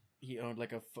 He owned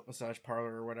like a foot massage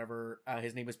parlor or whatever.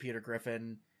 His name was Peter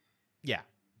Griffin. Yeah.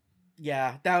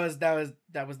 Yeah, that was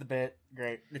the bit.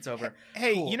 Great, it's over.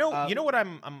 Hey, cool. you know what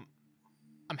I'm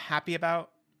happy about?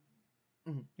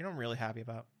 Mhm. You know what I'm really happy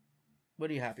about? What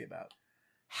are you happy about?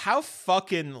 How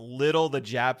fucking little the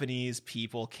Japanese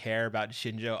people care about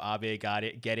Shinzo Abe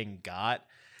getting got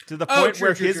to the point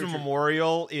where his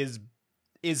memorial is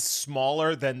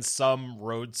smaller than some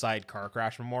roadside car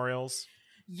crash memorials.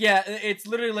 Yeah, it's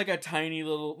literally like a tiny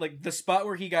little, like the spot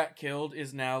where he got killed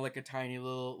is now like a tiny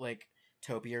little like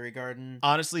topiary garden.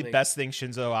 Honestly, like, best thing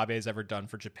Shinzo Abe has ever done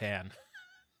for Japan.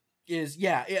 Is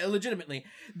legitimately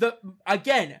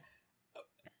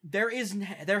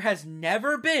there has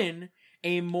never been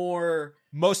a more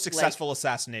most successful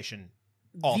assassination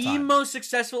all time. Most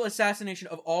successful assassination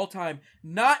of all time.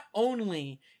 Not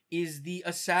only did the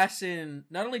assassin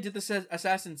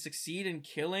succeed in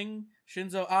killing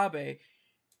Shinzo Abe,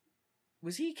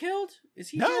 was he killed? Is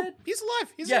he dead? He's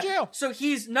alive. He's in jail. So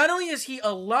he's not only is he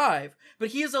alive, but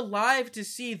he is alive to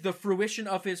see the fruition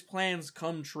of his plans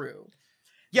come true.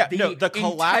 Yeah, the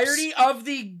collapse. Entirety of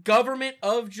the government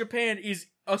of Japan is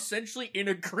essentially in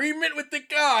agreement with the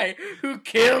guy who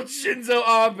killed Shinzo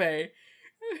Abe.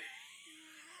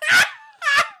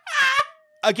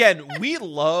 Again, we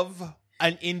love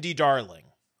an indie darling.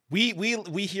 We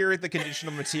here at the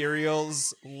Conditional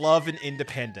Materials love an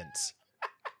independent.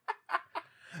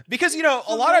 Because a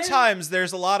lot of times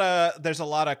there's a lot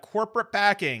of corporate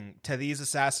backing to these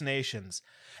assassinations,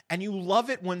 and you love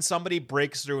it when somebody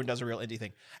breaks through and does a real indie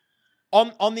thing.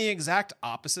 On the exact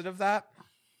opposite of that,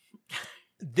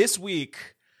 this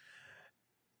week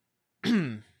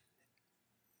the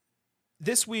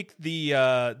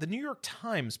New York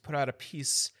Times put out a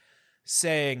piece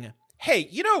saying, "Hey,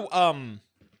 that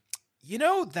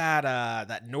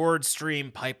Nord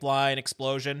Stream pipeline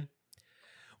explosion?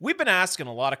 We've been asking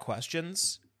a lot of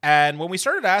questions, and when we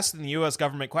started asking the U.S.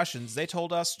 government questions, they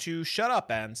told us to shut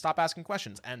up and stop asking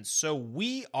questions, and so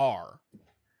we are."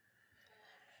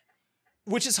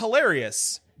 Which is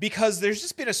hilarious, because there's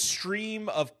just been a stream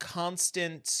of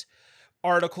constant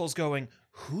articles going,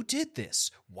 who did this?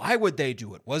 Why would they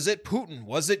do it? Was it Putin?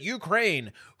 Was it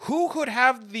Ukraine? Who could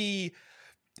have the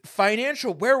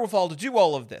financial wherewithal to do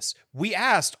all of this? We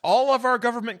asked all of our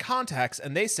government contacts,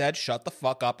 and they said, shut the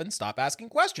fuck up and stop asking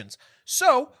questions.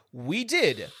 So we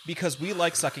did, because we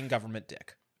like sucking government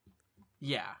dick.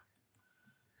 Yeah.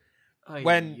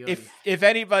 If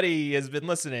anybody has been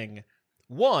listening,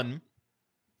 one,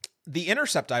 The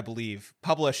Intercept, I believe,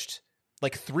 published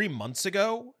like 3 months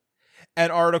ago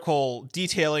an article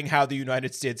detailing how the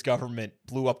United States government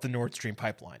blew up the Nord Stream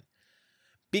pipeline.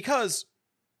 Because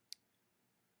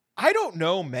I don't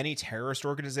know many terrorist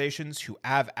organizations who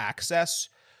have access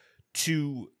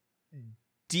to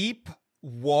deep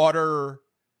water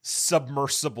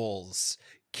submersibles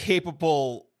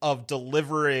capable of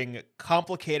delivering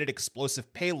complicated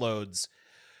explosive payloads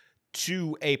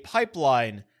to a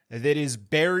pipeline that is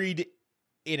buried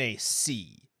in a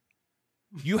sea.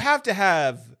 You have to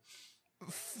have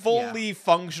fully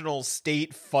functional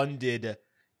state-funded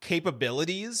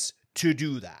capabilities to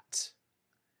do that.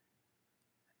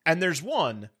 And there's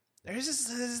this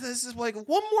is like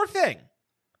one more thing.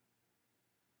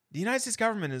 The United States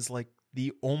government is like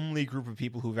the only group of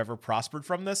people who've ever prospered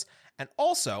from this. And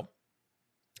also,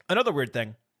 another weird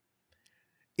thing,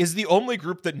 is the only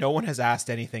group that no one has asked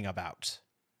anything about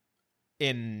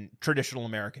in traditional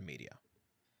American media.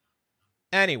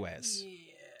 Anyways.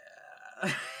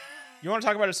 Yeah. You want to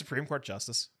talk about a Supreme Court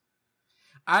justice?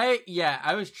 I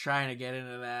was trying to get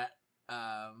into that.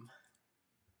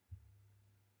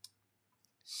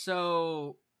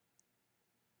 So,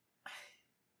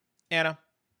 Anna,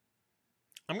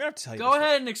 I'm going to have to tell you. Go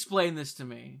ahead and explain this to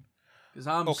me, because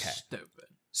I'm stupid.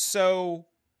 So,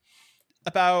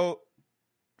 about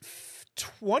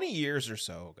 20 years or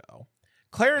so ago,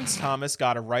 Clarence Thomas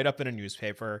got a write-up in a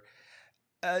newspaper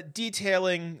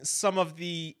detailing some of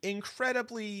the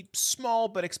incredibly small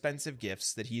but expensive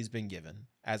gifts that he's been given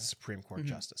as a Supreme Court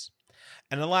justice.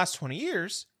 And in the last 20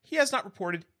 years, he has not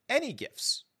reported any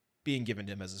gifts being given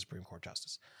to him as a Supreme Court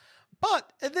justice.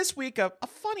 But this week, a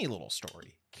funny little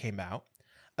story came out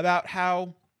about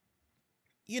how,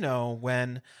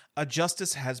 when a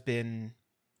justice has been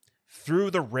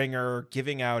through the ringer,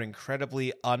 giving out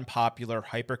incredibly unpopular,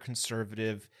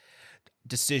 hyper-conservative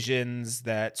decisions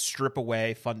that strip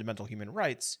away fundamental human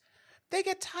rights, they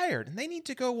get tired and they need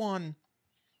to go on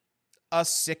a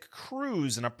sick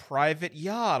cruise in a private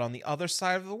yacht on the other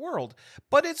side of the world.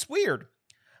 But it's weird.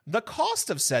 The cost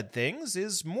of said things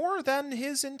is more than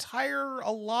his entire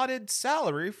allotted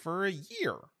salary for a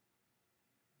year.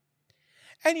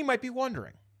 And you might be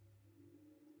wondering,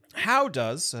 how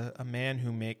does a man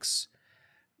who makes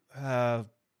a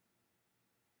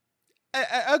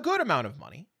good amount of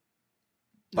money,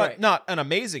 but not an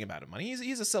amazing amount of money,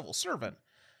 he's a civil servant,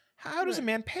 how does a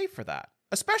man pay for that?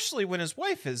 Especially when his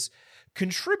wife is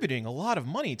contributing a lot of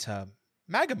money to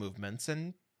MAGA movements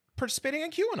and participating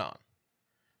in QAnon.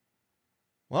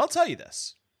 Well, I'll tell you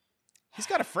this. He's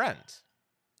got a friend.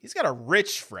 He's got a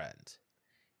rich friend.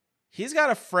 He's got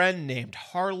a friend named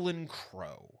Harlan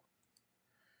Crow.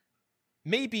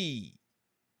 Maybe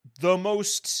the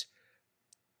most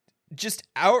just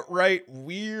outright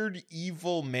weird,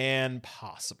 evil man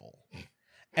possible.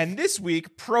 And this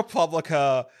week,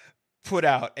 ProPublica put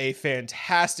out a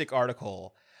fantastic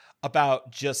article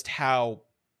about just how,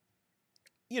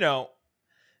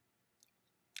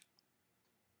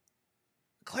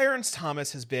 Clarence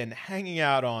Thomas has been hanging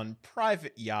out on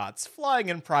private yachts, flying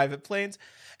in private planes,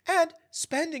 and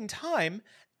spending time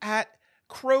at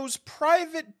Crow's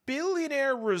private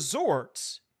billionaire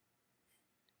resort.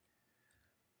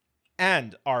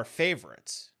 And our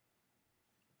favorite.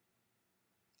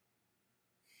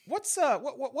 What's that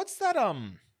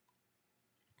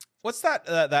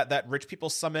that rich people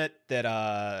summit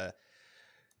that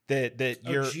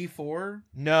you're G4?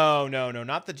 No,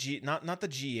 not the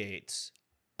G8.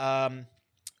 G4.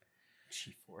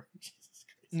 Jesus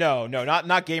Christ. No,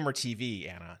 not Gamer TV,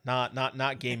 Anna.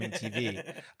 Not gaming TV.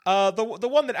 The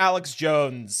one that Alex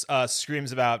Jones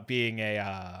screams about being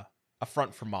a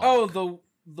front for Moloch. Oh,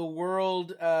 the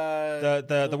world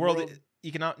the world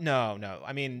economic. No.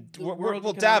 I mean,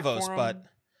 well, Davos, Forum. But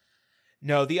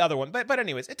no, the other one. But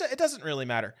anyways, it doesn't really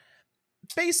matter.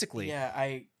 Basically,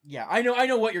 I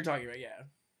know what you're talking about.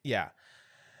 Yeah.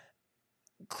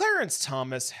 Clarence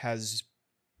Thomas has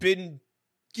been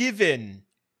given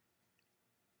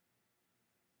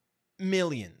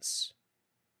millions,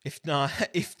 if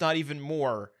not even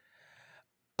more,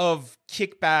 of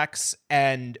kickbacks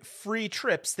and free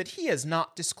trips that he has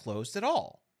not disclosed at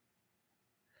all,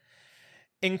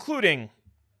 including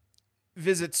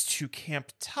visits to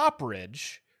Camp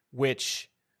Topridge,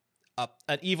 which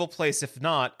an evil place, if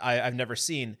not, I've never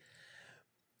seen,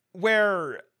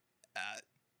 where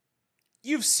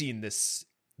you've seen this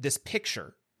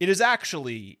picture. It is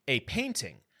actually a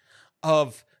painting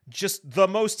of just the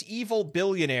most evil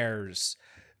billionaires.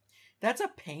 That's a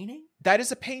painting? That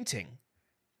is a painting.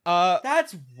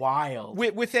 That's wild.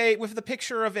 With the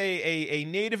picture of a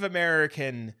Native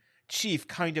American chief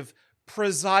kind of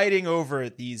presiding over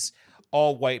these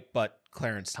all white but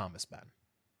Clarence Thomas men.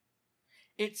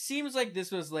 It seems like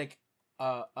this was like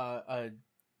a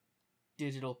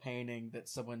digital painting that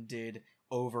someone did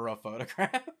over a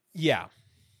photograph. Yeah.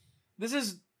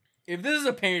 If this is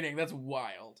a painting, that's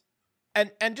wild.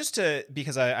 And just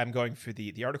because I'm going through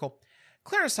the article,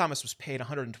 Clarence Thomas was paid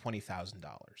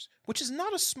 $120,000, which is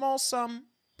not a small sum,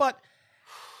 but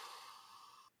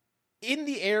in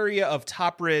the area of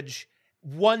Topridge,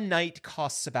 one night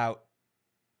costs about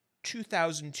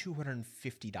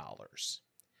 $2,250.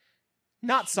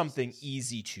 Not something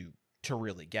easy to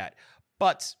really get,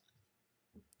 but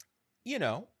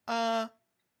Clarence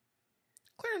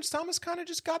Thomas kind of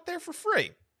just got there for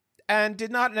free and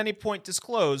did not at any point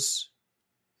disclose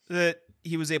that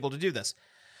he was able to do this.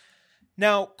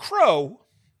 Now, Crow,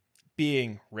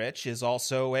 being rich, is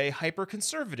also a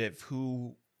hyper-conservative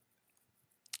who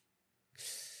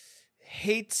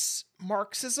hates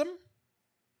Marxism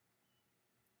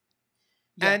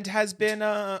and has been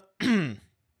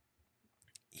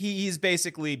he's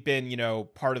basically been,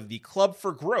 part of the Club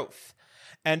for Growth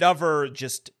and other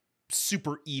just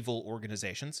super evil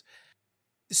organizations.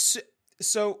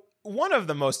 So one of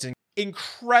the most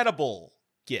incredible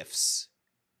gifts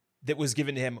that was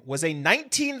given to him was a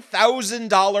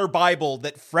 $19,000 Bible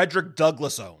that Frederick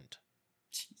Douglass owned.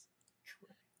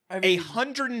 A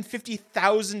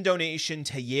 $150,000 donation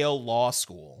to Yale Law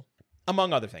School,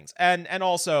 among other things. And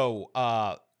also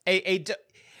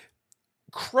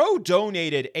Crow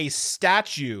donated a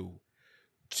statue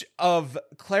of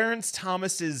Clarence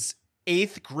Thomas's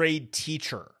 8th grade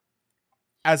teacher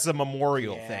as a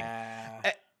memorial thing.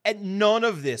 And none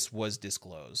of this was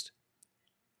disclosed.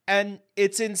 And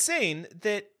it's insane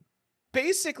that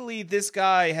basically this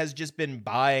guy has just been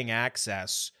buying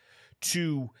access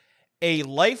to a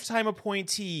lifetime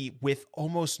appointee with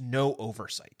almost no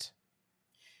oversight.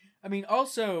 I mean,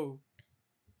 also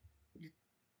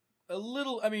a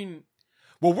little. I mean,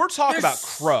 well, we're talking about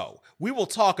Crow. We will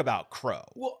talk about Crow.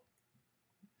 Well,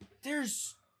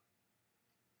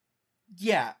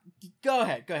 yeah. Go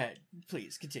ahead.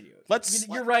 Please continue.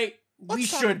 You're right. We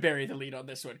should bury the lead on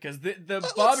this one because the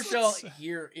bombshell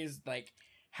here is like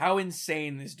how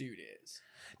insane this dude is.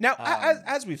 Now,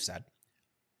 as we've said,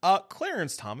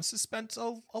 Clarence Thomas has spent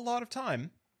a lot of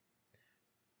time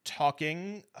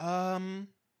talking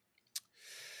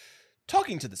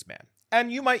to this man,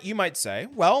 and you might say,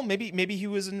 well, maybe he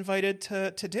was invited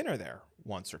to dinner there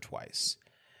once or twice,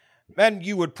 and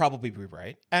you would probably be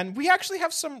right. And we actually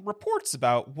have some reports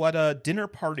about what dinner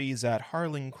parties at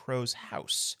Harlan Crow's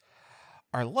house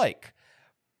are like,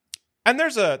 and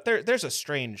there's a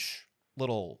strange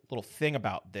little thing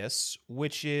about this,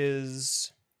 which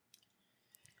is,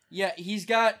 yeah, he's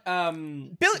got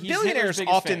billionaires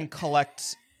often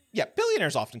collect. Yeah,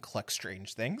 billionaires often collect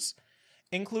strange things,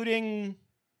 including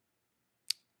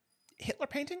Hitler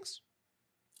paintings.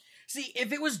 See,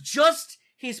 if it was just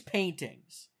his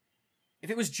paintings,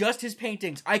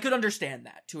 I could understand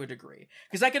that to a degree.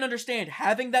 Because I can understand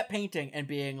having that painting and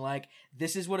being like,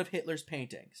 this is one of Hitler's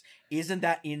paintings. Isn't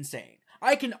that insane?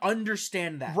 I can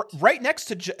understand that. Right next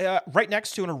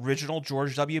to an original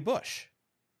George W. Bush.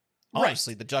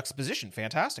 Honestly, the juxtaposition,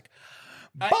 fantastic.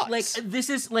 But this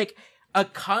is like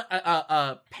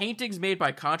paintings made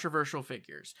by controversial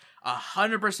figures.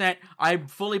 100%. I'm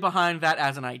fully behind that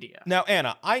as an idea. Now,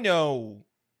 Anna, I know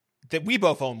that we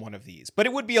both own one of these, but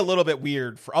it would be a little bit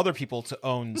weird for other people to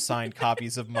own signed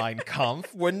copies of Mein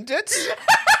Kampf, wouldn't it?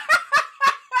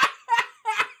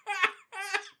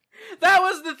 That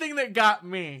was the thing that got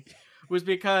me, was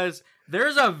because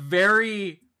there's a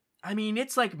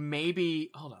it's like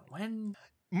maybe, hold on, when?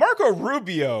 Marco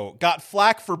Rubio got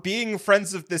flack for being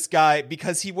friends with this guy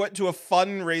because he went to a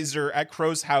fundraiser at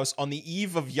Crow's house on the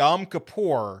eve of Yom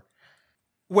Kippur,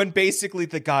 when basically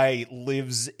the guy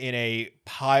lives in a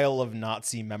pile of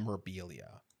Nazi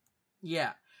memorabilia.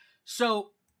 Yeah.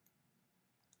 So,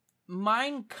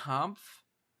 Mein Kampf.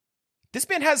 This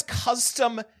man has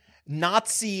custom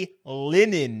Nazi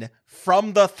linen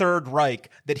from the Third Reich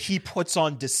that he puts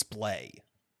on display.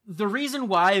 The reason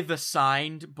why the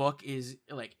signed book is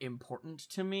like important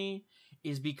to me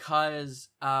is because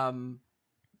the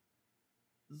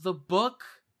book,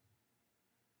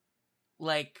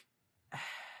 like,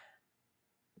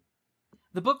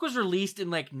 the book was released in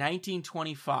like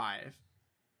 1925,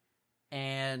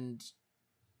 and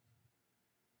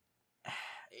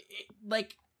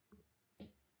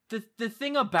the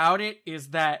thing about it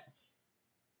is that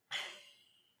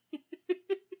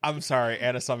I'm sorry,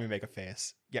 Anna saw me make a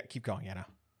face. Yeah, keep going, Anna.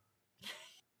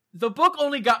 The book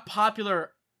only got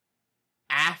popular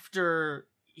after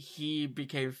he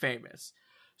became famous.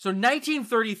 So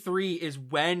 1933 is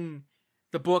when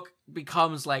the book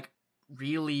becomes like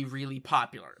really, really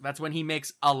popular. That's when he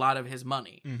makes a lot of his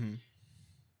money. Mm-hmm.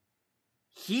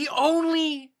 He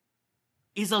only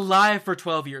is alive for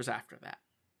 12 years after that.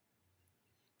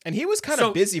 And he was kind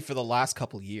of busy for the last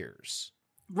couple years.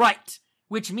 Right.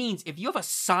 Which means if you have a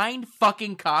signed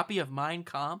fucking copy of Mein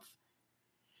Kampf,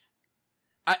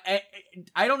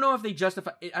 I don't know if they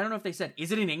justify. I don't know if they said,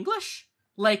 is it in English?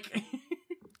 Like,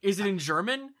 is it in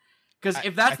German? Because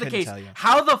if that's the case,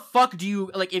 how the fuck do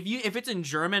you, like, if it's in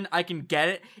German, I can get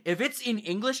it. If it's in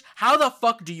English, how the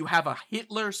fuck do you have a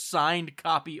Hitler signed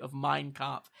copy of Mein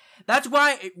Kampf? That's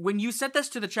why when you sent this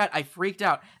to the chat, I freaked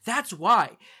out. That's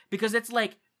why. Because it's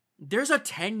like, there's a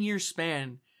 10-year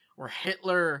span where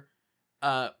Hitler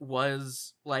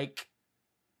was like,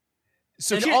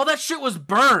 so and all that shit was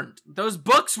burned. Those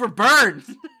books were burned.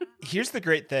 Here's the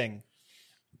great thing.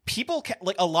 People can,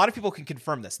 like, a lot of people can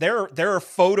confirm this. There are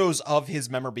photos of his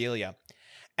memorabilia.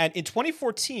 And in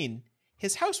 2014,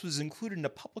 his house was included in a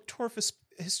public tour of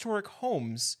historic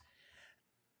homes,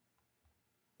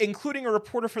 including a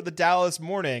reporter for the Dallas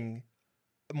Morning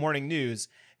News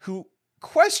who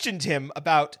questioned him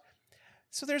about,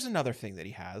 so there's another thing that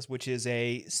he has, which is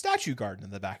a statue garden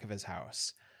in the back of his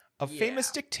house of famous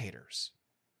dictators.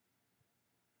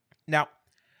 Now,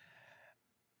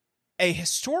 a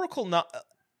historical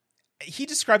he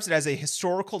describes it as a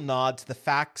historical nod to the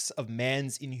facts of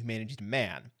man's inhumanity to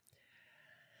man.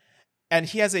 And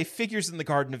he has figures in the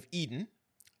Garden of Eden,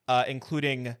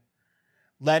 including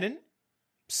Lenin,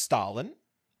 Stalin,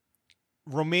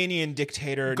 Romanian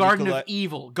dictator Garden of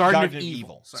Evil. Garden of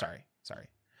Evil. Sorry.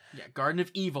 Yeah, Garden of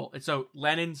Evil. And so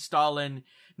Lenin, Stalin,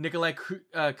 Nikolai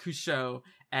Khrushchev,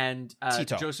 and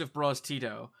Joseph Broz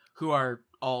Tito, who are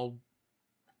all,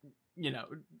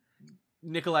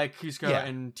 Nikolai Kusko Yeah.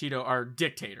 and Tito are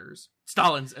dictators.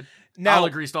 Stalin's. Now- I'll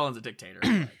agree. Stalin's a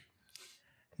dictator.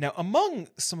 Now, among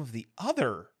some of the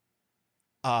other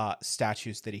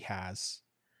statues that he has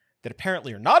that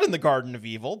apparently are not in the Garden of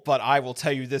Evil, but I will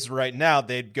tell you this right now,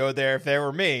 they'd go there if they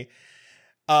were me.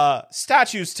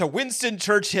 Statues to Winston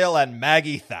Churchill and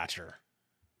Maggie Thatcher.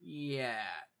 Yeah,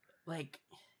 like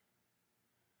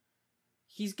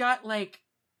he's got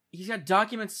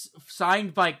documents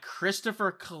signed by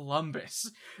Christopher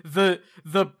Columbus, the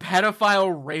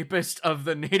pedophile rapist of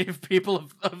the native people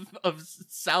of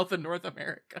South and North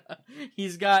America.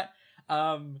 He's got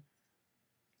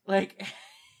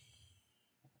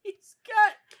he's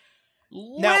got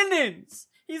linens.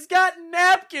 He's got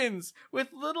napkins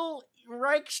with little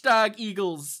Reichstag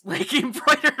eagles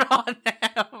embroidered on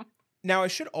them. Now, I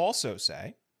should also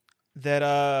say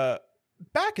that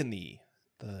back in the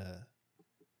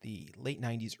late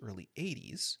 90s, early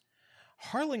 80s,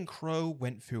 Harlan Crow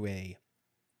went through a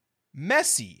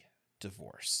messy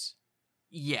divorce.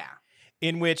 Yeah.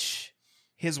 In which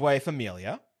his wife,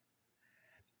 Amelia,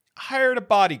 hired a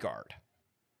bodyguard.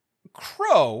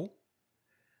 Crow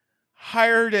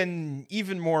hired an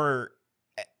even more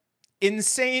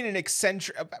insane and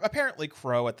eccentric... Apparently,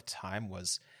 Crow at the time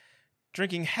was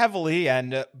drinking heavily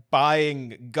and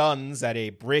buying guns at a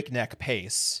breakneck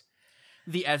pace.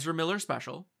 The Ezra Miller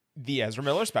special.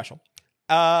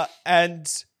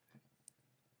 And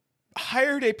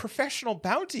hired a professional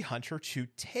bounty hunter to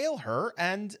tail her,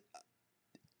 and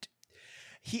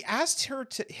he asked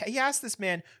this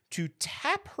man to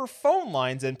tap her phone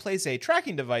lines and place a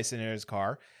tracking device in his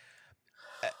car.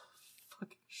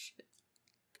 Fucking shit.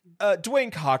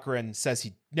 Dwayne Cochran says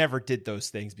he never did those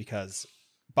things because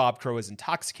Bob Crow is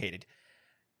intoxicated.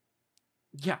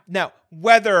 Yeah. Now,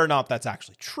 whether or not that's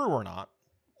actually true or not,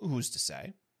 who's to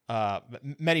say?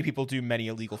 Many people do many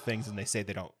illegal things and they say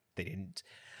they didn't.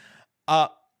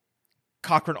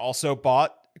 Cochran also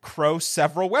bought Crow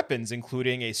several weapons,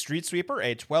 including a street sweeper,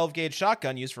 a 12-gauge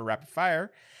shotgun used for rapid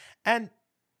fire, and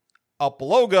a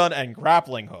blowgun and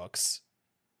grappling hooks.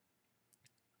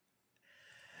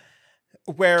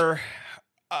 Where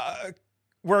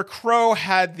Crow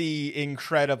had the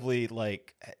incredibly,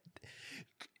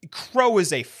 Crow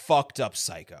is a fucked up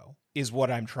psycho, is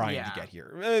what I'm trying to get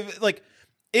here.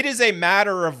 It is a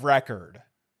matter of record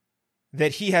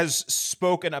that he has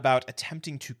spoken about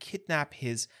attempting to kidnap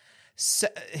his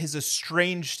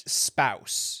estranged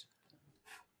spouse,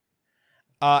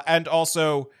 and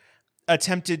also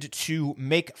attempted to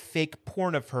make fake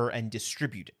porn of her and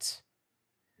distribute it.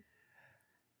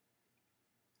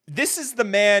 This is the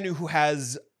man who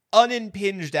has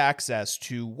unimpinged access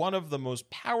to one of the most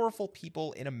powerful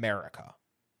people in America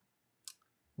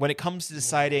when it comes to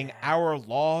deciding our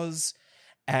laws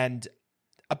and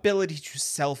ability to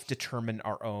self-determine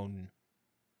our own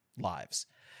lives.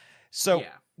 So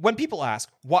when people ask,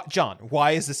 John,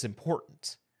 why is this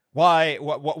important?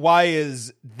 Why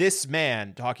is this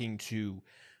man talking to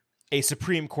a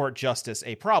Supreme Court justice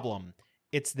a problem?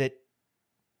 It's that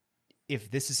if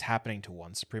this is happening to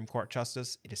one Supreme Court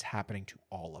justice, it is happening to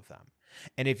all of them.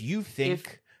 And if you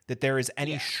think that there is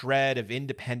any shred of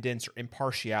independence or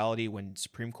impartiality when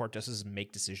Supreme Court justices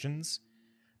make decisions,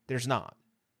 there's not.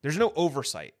 There's no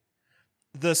oversight.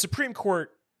 The Supreme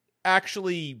Court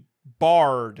actually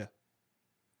barred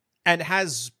and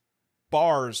has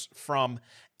bars from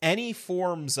any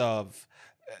forms of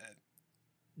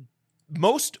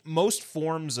most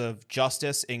forms of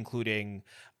justice, including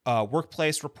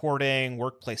workplace reporting,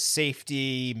 workplace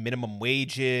safety, minimum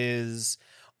wages.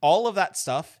 All of that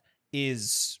stuff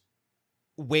is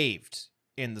waived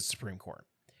in the Supreme Court.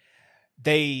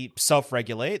 They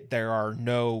self-regulate. There are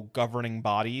no governing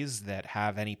bodies that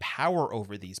have any power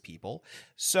over these people.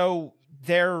 So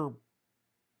they're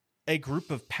a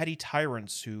group of petty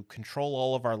tyrants who control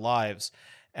all of our lives,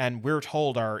 and we're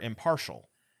told are impartial.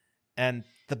 And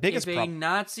the biggest problem...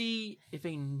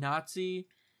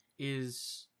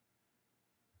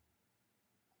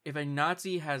 If a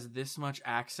Nazi has this much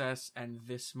access and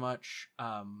this much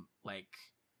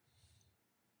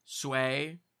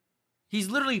sway, he's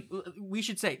literally, we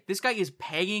should say, this guy is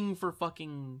paying for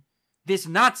fucking this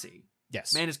Nazi.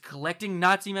 Yes. Man is collecting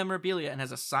Nazi memorabilia and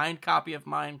has a signed copy of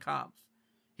Mein Kampf.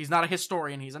 He's not a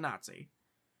historian, he's a Nazi.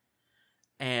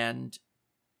 And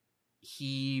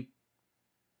he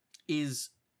is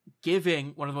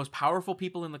giving one of the most powerful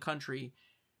people in the country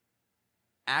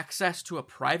access to a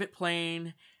private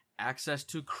plane, access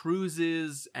to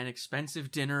cruises and expensive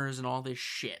dinners and all this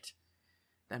shit.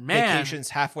 That man,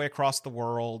 vacations halfway across the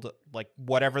world,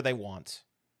 whatever they want.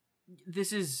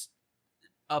 This is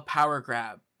a power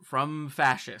grab from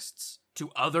fascists to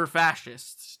other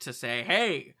fascists to say,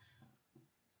 hey,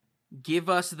 give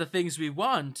us the things we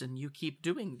want and you keep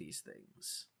doing these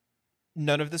things.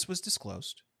 None of this was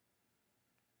disclosed,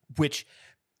 which,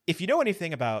 if you know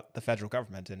anything about the federal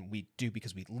government, and we do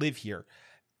because we live here,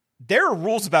 there are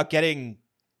rules about getting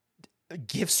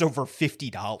gifts over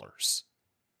 $50.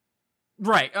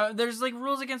 Right. There's like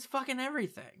rules against fucking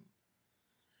everything.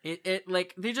 It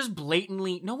like they just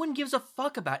blatantly, no one gives a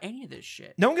fuck about any of this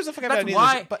shit. No one gives a fuck about any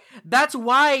of this. But that's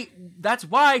why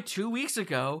 2 weeks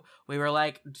ago we were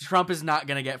like, Trump is not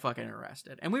gonna get fucking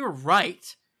arrested, and we were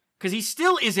right, because he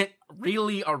still isn't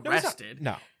really arrested.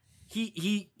 No.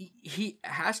 He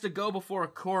has to go before a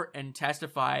court and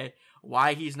testify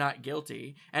why he's not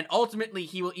guilty, and ultimately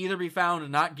he will either be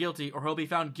found not guilty or he'll be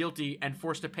found guilty and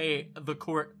forced to pay the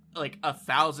court like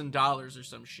 $1,000 or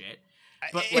some shit.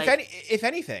 But if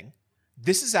anything,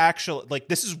 this is actually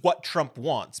this is what Trump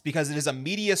wants, because it is a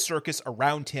media circus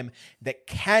around him that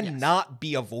cannot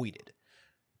be avoided,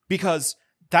 because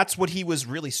that's what he was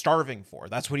really starving for.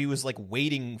 That's what he was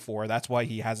waiting for. That's why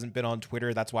he hasn't been on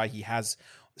Twitter. That's why he has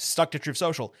stuck to Truth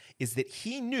Social, is that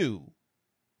he knew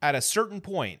at a certain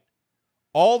point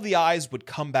all the eyes would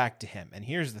come back to him. And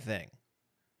here's the thing.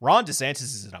 Ron DeSantis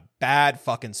is in a bad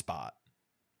fucking spot.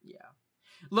 Yeah.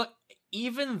 Look,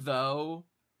 even though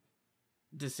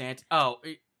DeSantis...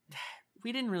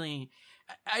 we didn't really...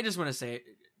 I just want to say,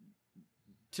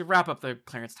 to wrap up the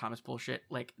Clarence Thomas bullshit,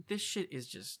 this shit is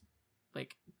just,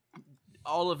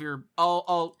 all of your...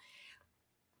 I'll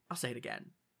say it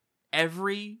again.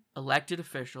 Every elected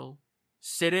official,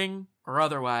 sitting or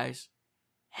otherwise,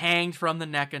 hanged from the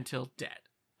neck until dead.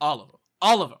 All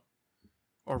of them.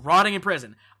 Or rotting in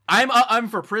prison. I'm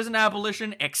for prison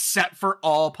abolition, except for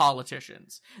all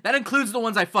politicians. That includes the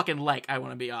ones I fucking like. I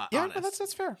want to be honest. Yeah, no,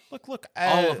 that's fair. Look,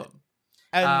 all of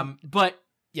them. But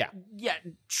yeah,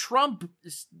 Trump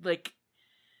is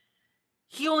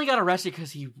he only got arrested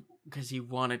because he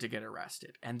wanted to get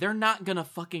arrested, and they're not gonna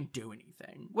fucking do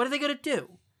anything. What are they gonna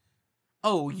do?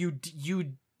 Oh, you.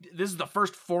 This is the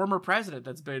first former president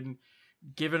that's been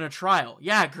given a trial.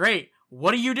 Yeah, great.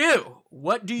 What do?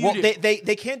 What do you do?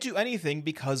 They can't do anything,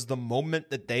 because the moment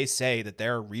that they say that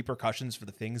there are repercussions for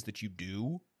the things that you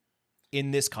do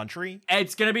in this country,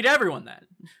 it's gonna be to everyone then.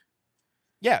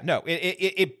 Yeah, no,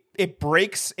 it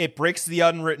breaks the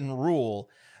unwritten rule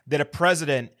that a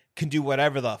president can do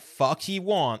whatever the fuck he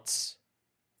wants.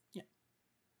 Yeah,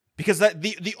 because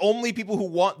the only people who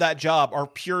want that job are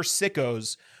pure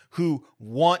sickos who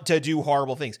want to do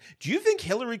horrible things. Do you think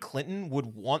Hillary Clinton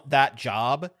would want that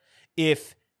job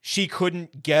if she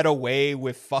couldn't get away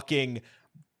with fucking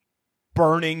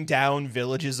burning down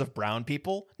villages of brown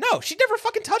people? No, she'd never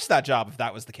fucking touch that job if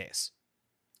that was the case.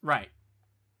 Right.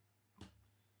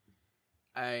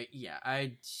 I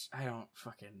don't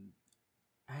fucking...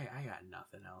 I got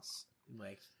nothing else,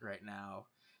 right now.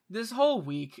 This whole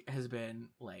week has been,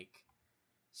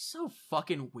 so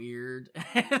fucking weird.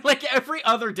 Every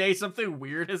other day something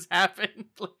weird has happened.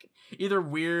 Either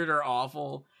weird or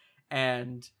awful.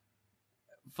 And...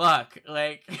 fuck,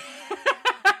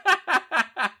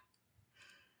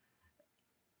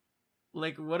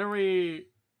 what are we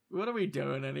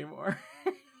doing anymore?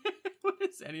 What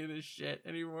is any of this shit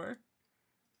anymore?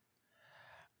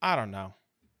 I don't know.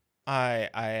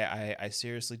 I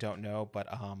seriously don't know, but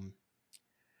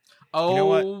oh, you know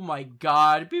what? My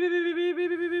god. Beep, beep, beep, beep, beep,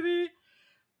 beep, beep, beep.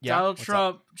 Yeah, Donald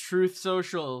Trump, up? Truth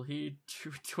Social. He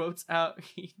tweets out.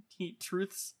 He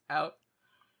truths out.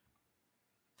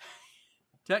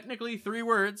 Technically 3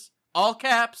 words, all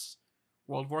caps,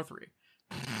 World War III.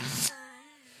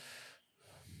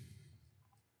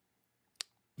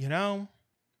 You know,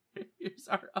 here's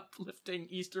our uplifting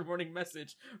Easter morning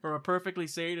message from a perfectly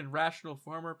sane and rational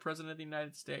former president of the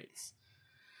United States.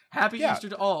 Happy Easter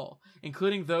to all,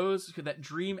 including those that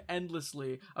dream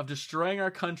endlessly of destroying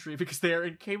our country because they are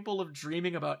incapable of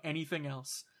dreaming about anything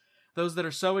else. Those that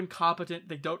are so incompetent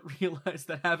they don't realize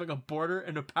that having a border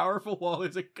and a powerful wall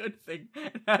is a good thing,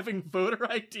 and having voter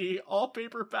ID, all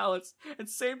paper ballots, and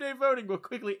same-day voting will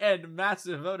quickly end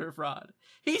massive voter fraud.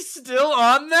 He's still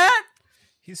on that?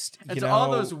 And to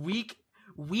all those weak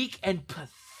and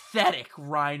pathetic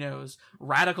rhinos,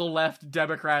 radical left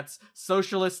Democrats,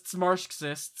 socialists,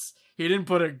 Marxists. He didn't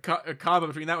put a comma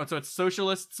between that one, so it's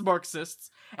socialists,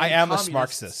 Marxists. I am a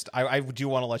Smarxist. I do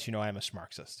want to let you know I am a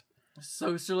Smarxist.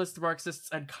 Socialists, Marxists,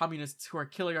 and communists who are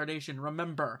killing our nation,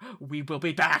 remember, we will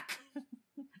be back.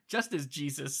 Just as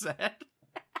Jesus said.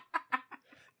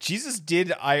 Jesus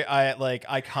did, I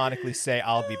iconically say,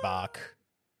 I'll be back.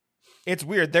 It's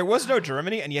weird. There was no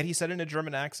Germany, and yet he said it in a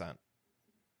German accent.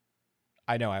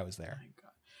 I know I was there.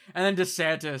 And then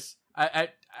DeSantis, I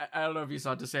don't know if you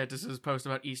saw DeSantis' post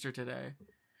about Easter today.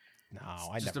 No, It's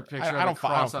I just never. a picture of a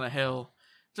cross on a hill.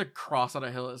 It's a cross on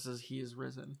a hill that says "He is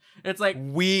risen." It's like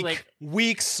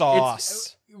weak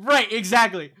sauce. Right,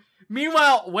 exactly.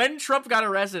 Meanwhile, when Trump got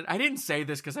arrested, I didn't say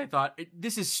this because I thought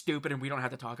this is stupid and we don't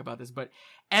have to talk about this, but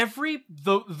the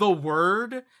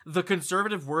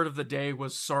conservative word of the day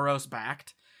was Soros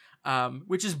backed,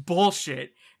 which is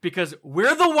bullshit because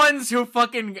we're the ones who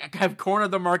fucking have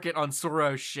cornered the market on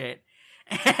Soros shit.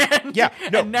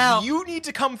 And now you need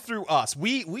to come through us.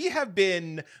 We have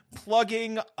been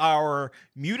plugging our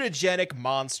mutagenic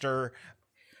monster,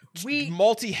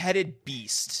 multi-headed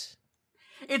beast.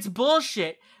 It's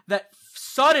bullshit that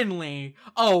suddenly,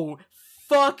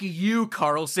 fuck you,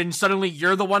 Carlson. Suddenly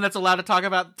you're the one that's allowed to talk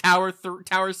about Tower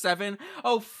 7.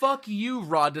 Oh, fuck you,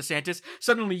 Ron DeSantis.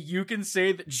 Suddenly you can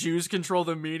say that Jews control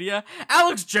the media.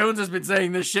 Alex Jones has been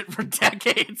saying this shit for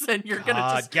decades, and you're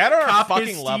gonna just get on our fucking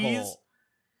his level.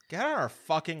 Get on our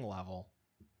fucking level.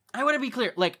 I want to be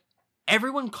clear. Like,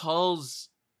 everyone calls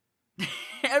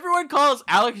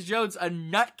Alex Jones a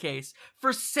nutcase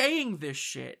for saying this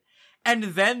shit. And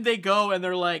then they go and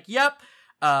they're like, yep,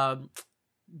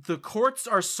 the courts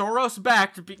are Soros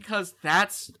backed because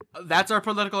that's our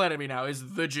political enemy now,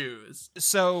 is the Jews.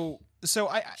 So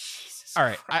I Jesus all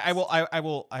right, Christ.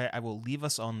 I will leave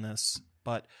us on this,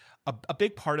 but a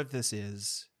big part of this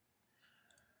is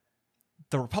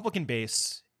the Republican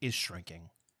base is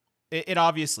shrinking. It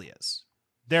obviously is.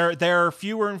 There are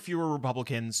fewer and fewer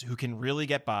Republicans who can really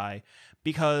get by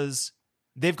because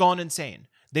they've gone insane.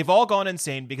 They've all gone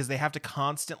insane because they have to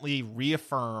constantly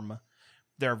reaffirm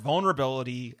their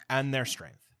vulnerability and their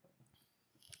strength.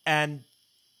 And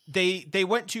they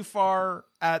went too far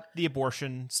at the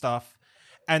abortion stuff,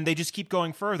 and they just keep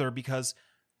going further because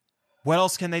what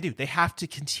else can they do? They have to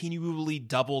continually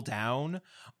double down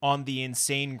on the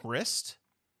insane grist,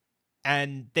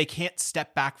 and they can't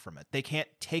step back from it. They can't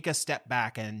take a step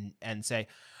back and say,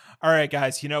 all right,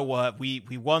 guys, you know what? We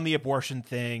won the abortion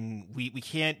thing. We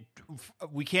can't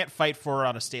fight for it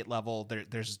on a state level.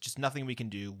 There's just nothing we can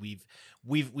do.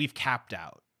 We've capped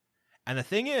out. And the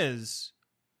thing is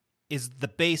the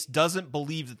base doesn't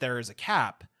believe that there is a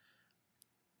cap,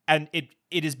 and it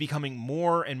is becoming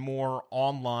more and more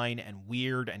online and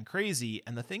weird and crazy.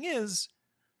 And the thing is,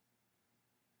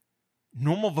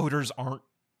 normal voters aren't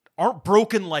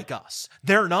broken like us.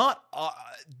 They're not.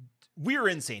 We're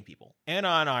insane people. Anna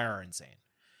and I are insane.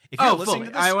 If you're listening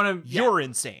to this, you're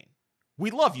insane. We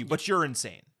love you, but you're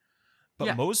insane.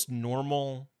 But most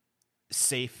normal,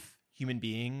 safe human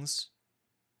beings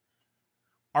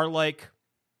are like,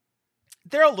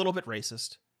 they're a little bit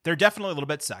racist. They're definitely a little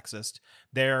bit sexist.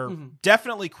 They're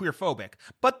definitely queerphobic.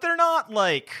 But they're not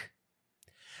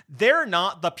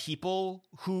the people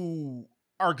who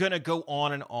are going to go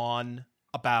on and on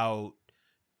about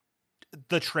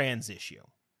the trans issue.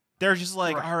 They're just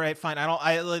like, all right, fine. I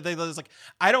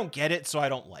don't get it, so I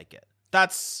don't like it.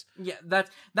 That's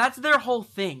their whole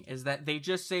thing, is that they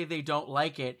just say they don't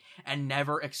like it and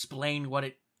never explain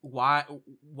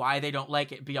why they don't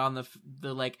like it beyond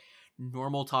the like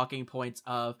normal talking points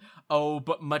of,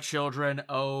 but my children,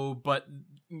 but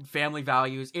family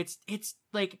values. It's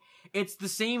like, it's the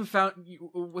same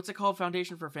what's it called,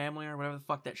 Foundation for Family or whatever the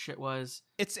fuck that shit was.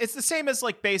 It's the same as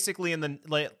like basically in the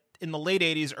late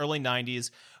 80s, early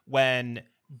 90s, when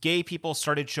gay people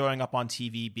started showing up on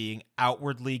TV being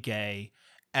outwardly gay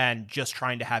and just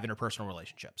trying to have interpersonal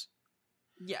relationships.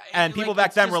 Yeah. And people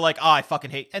back then were like, I fucking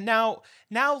hate. And now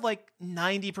like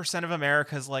 90% of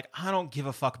America's like, I don't give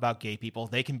a fuck about gay people.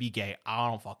 They can be gay. I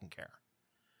don't fucking care.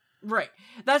 Right.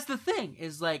 That's the thing,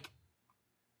 is like,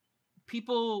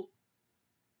 people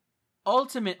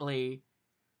ultimately,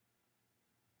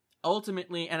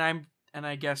 and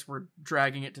I guess we're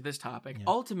dragging it to this topic. Yeah.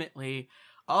 Ultimately,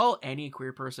 all any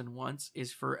queer person wants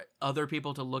is for other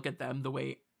people to look at them the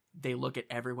way they look at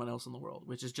everyone else in the world,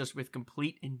 which is just with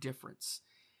complete indifference.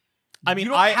 I mean,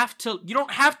 you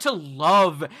don't have to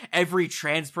love every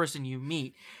trans person you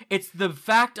meet. It's the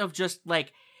fact of just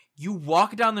like, you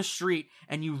walk down the street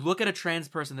and you look at a trans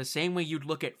person the same way you'd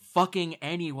look at fucking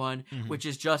anyone, which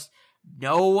is just,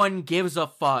 no one gives a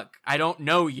fuck. I don't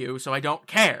know you, so I don't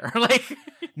care. Like,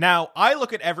 now I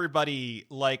look at everybody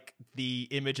like the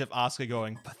image of Asuka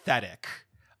going pathetic.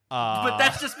 But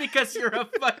that's just because you're a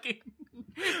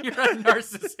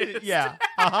narcissist. Yeah.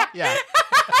 Yeah.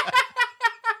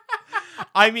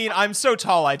 I mean, I'm so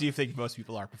tall, I do think most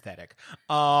people are pathetic.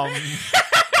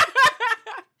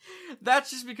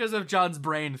 That's just because of John's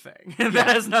brain thing. That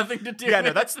has nothing to do with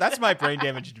no, that's my brain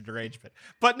damage and derangement.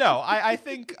 But no, I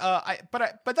think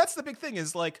but that's the big thing,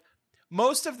 is like,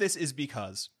 most of this is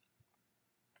because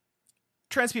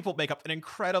trans people make up an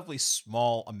incredibly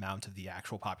small amount of the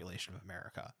actual population of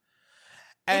America.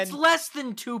 And it's less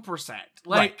than 2%.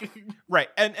 Like, right.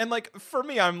 And like, for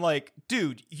me, I'm like,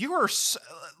 dude, you are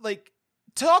like,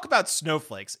 talk about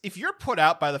snowflakes. If you're put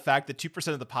out by the fact that 2%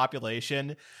 of the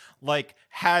population like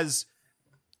has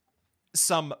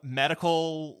some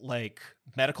medical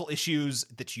issues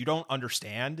that you don't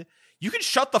understand, you can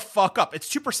shut the fuck up. It's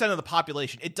 2% of the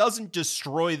population. It doesn't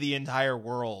destroy the entire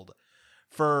world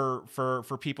for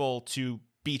people to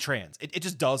be trans. It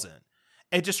just doesn't.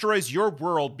 It destroys your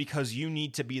world because you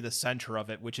need to be the center of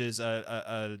it, which is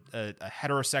a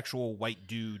heterosexual white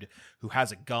dude who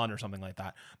has a gun or something like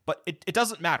that. But it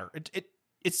doesn't matter.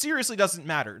 It seriously doesn't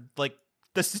matter. Like,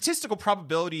 the statistical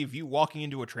probability of you walking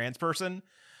into a trans person,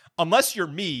 unless you're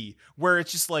me, where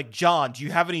it's just like, John, do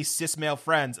you have any cis male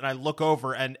friends? And I look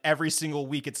over and every single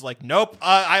week it's like, nope,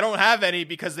 I don't have any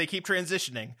because they keep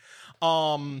transitioning.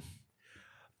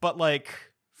 But like,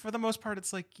 for the most part,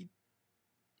 it's like,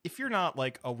 if you're not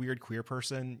like a weird queer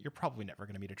person, you're probably never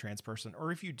going to meet a trans person.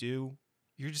 Or if you do,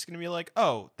 you're just going to be like,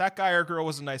 oh, that guy or girl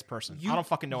was a nice person. I don't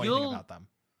fucking know anything about them.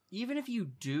 Even if you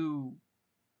do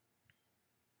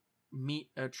meet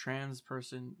a trans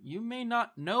person, you may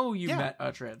not know you met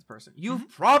a trans person. You've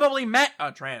probably met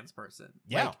a trans person.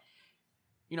 Yeah.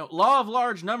 Like, law of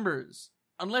large numbers.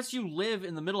 Unless you live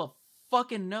in the middle of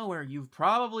fucking nowhere, you've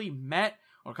probably met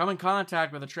or come in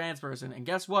contact with a trans person, and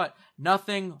guess what?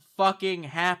 Nothing fucking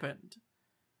happened.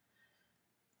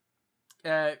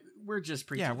 We're just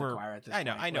preaching to the choir at this point.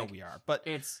 I know we are, but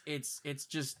it's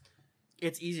just,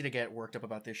 it's easy to get worked up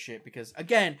about this shit because,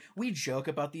 again, we joke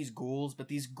about these ghouls, but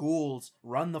these ghouls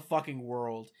run the fucking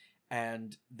world,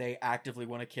 and they actively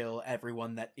want to kill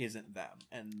everyone that isn't them,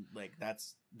 and like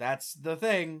that's the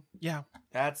thing. Yeah,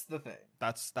 that's the thing.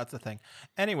 That's the thing.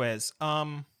 Anyways,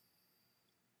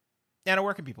 Anna,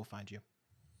 where can people find you?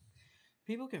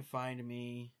 People can find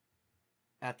me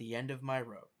at the end of my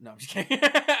road. No, I'm just kidding.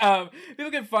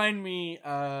 People can find me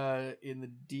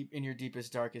in your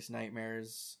deepest, darkest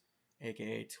nightmares,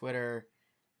 aka Twitter,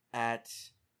 at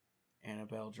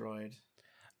Annabelle Droid.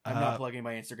 I'm not plugging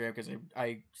my Instagram because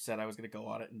I said I was going to go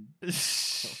on it and it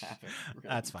still happened.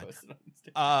 That's fine.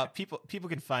 People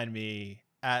can find me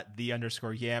at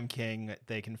 _Yam King.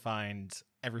 They can find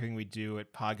everything we do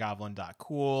at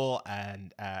podgoblin.cool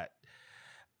and at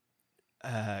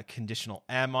Conditional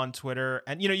M on Twitter.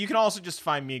 And you can also just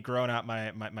find me growing out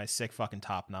my sick fucking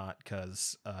top knot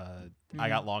because I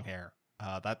got long hair.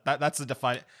 That's the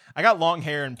defining. I got long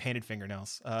hair and painted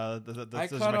fingernails. Those are my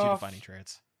two defining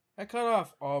traits. I cut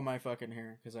off all my fucking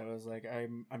hair because I was like,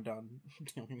 I'm done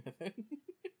dealing with it.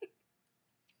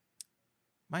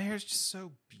 My hair is just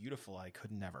so beautiful. I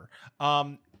could never.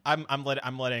 I'm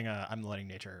letting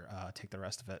nature take the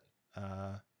rest of it.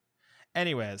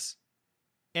 Anyways,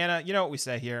 Anna, you know what we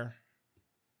say here?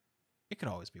 It could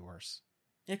always be worse.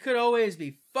 It could always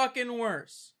be fucking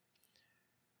worse.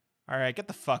 All right, get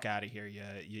the fuck out of here,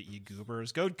 you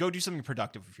goobers. Go do something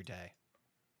productive with your day.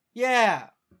 Yeah,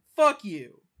 fuck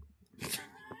you.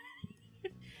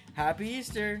 Happy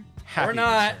Easter. Happy or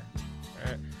not.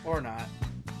 Easter. Or not.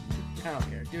 I don't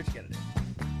care. Do what you gotta do.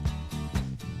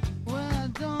 Well, I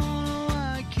don't know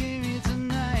why I came here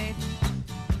tonight.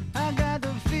 I got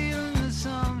the feeling that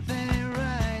something ain't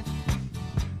right.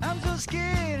 I'm so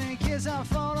scared in case I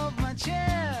fall off my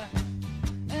chair.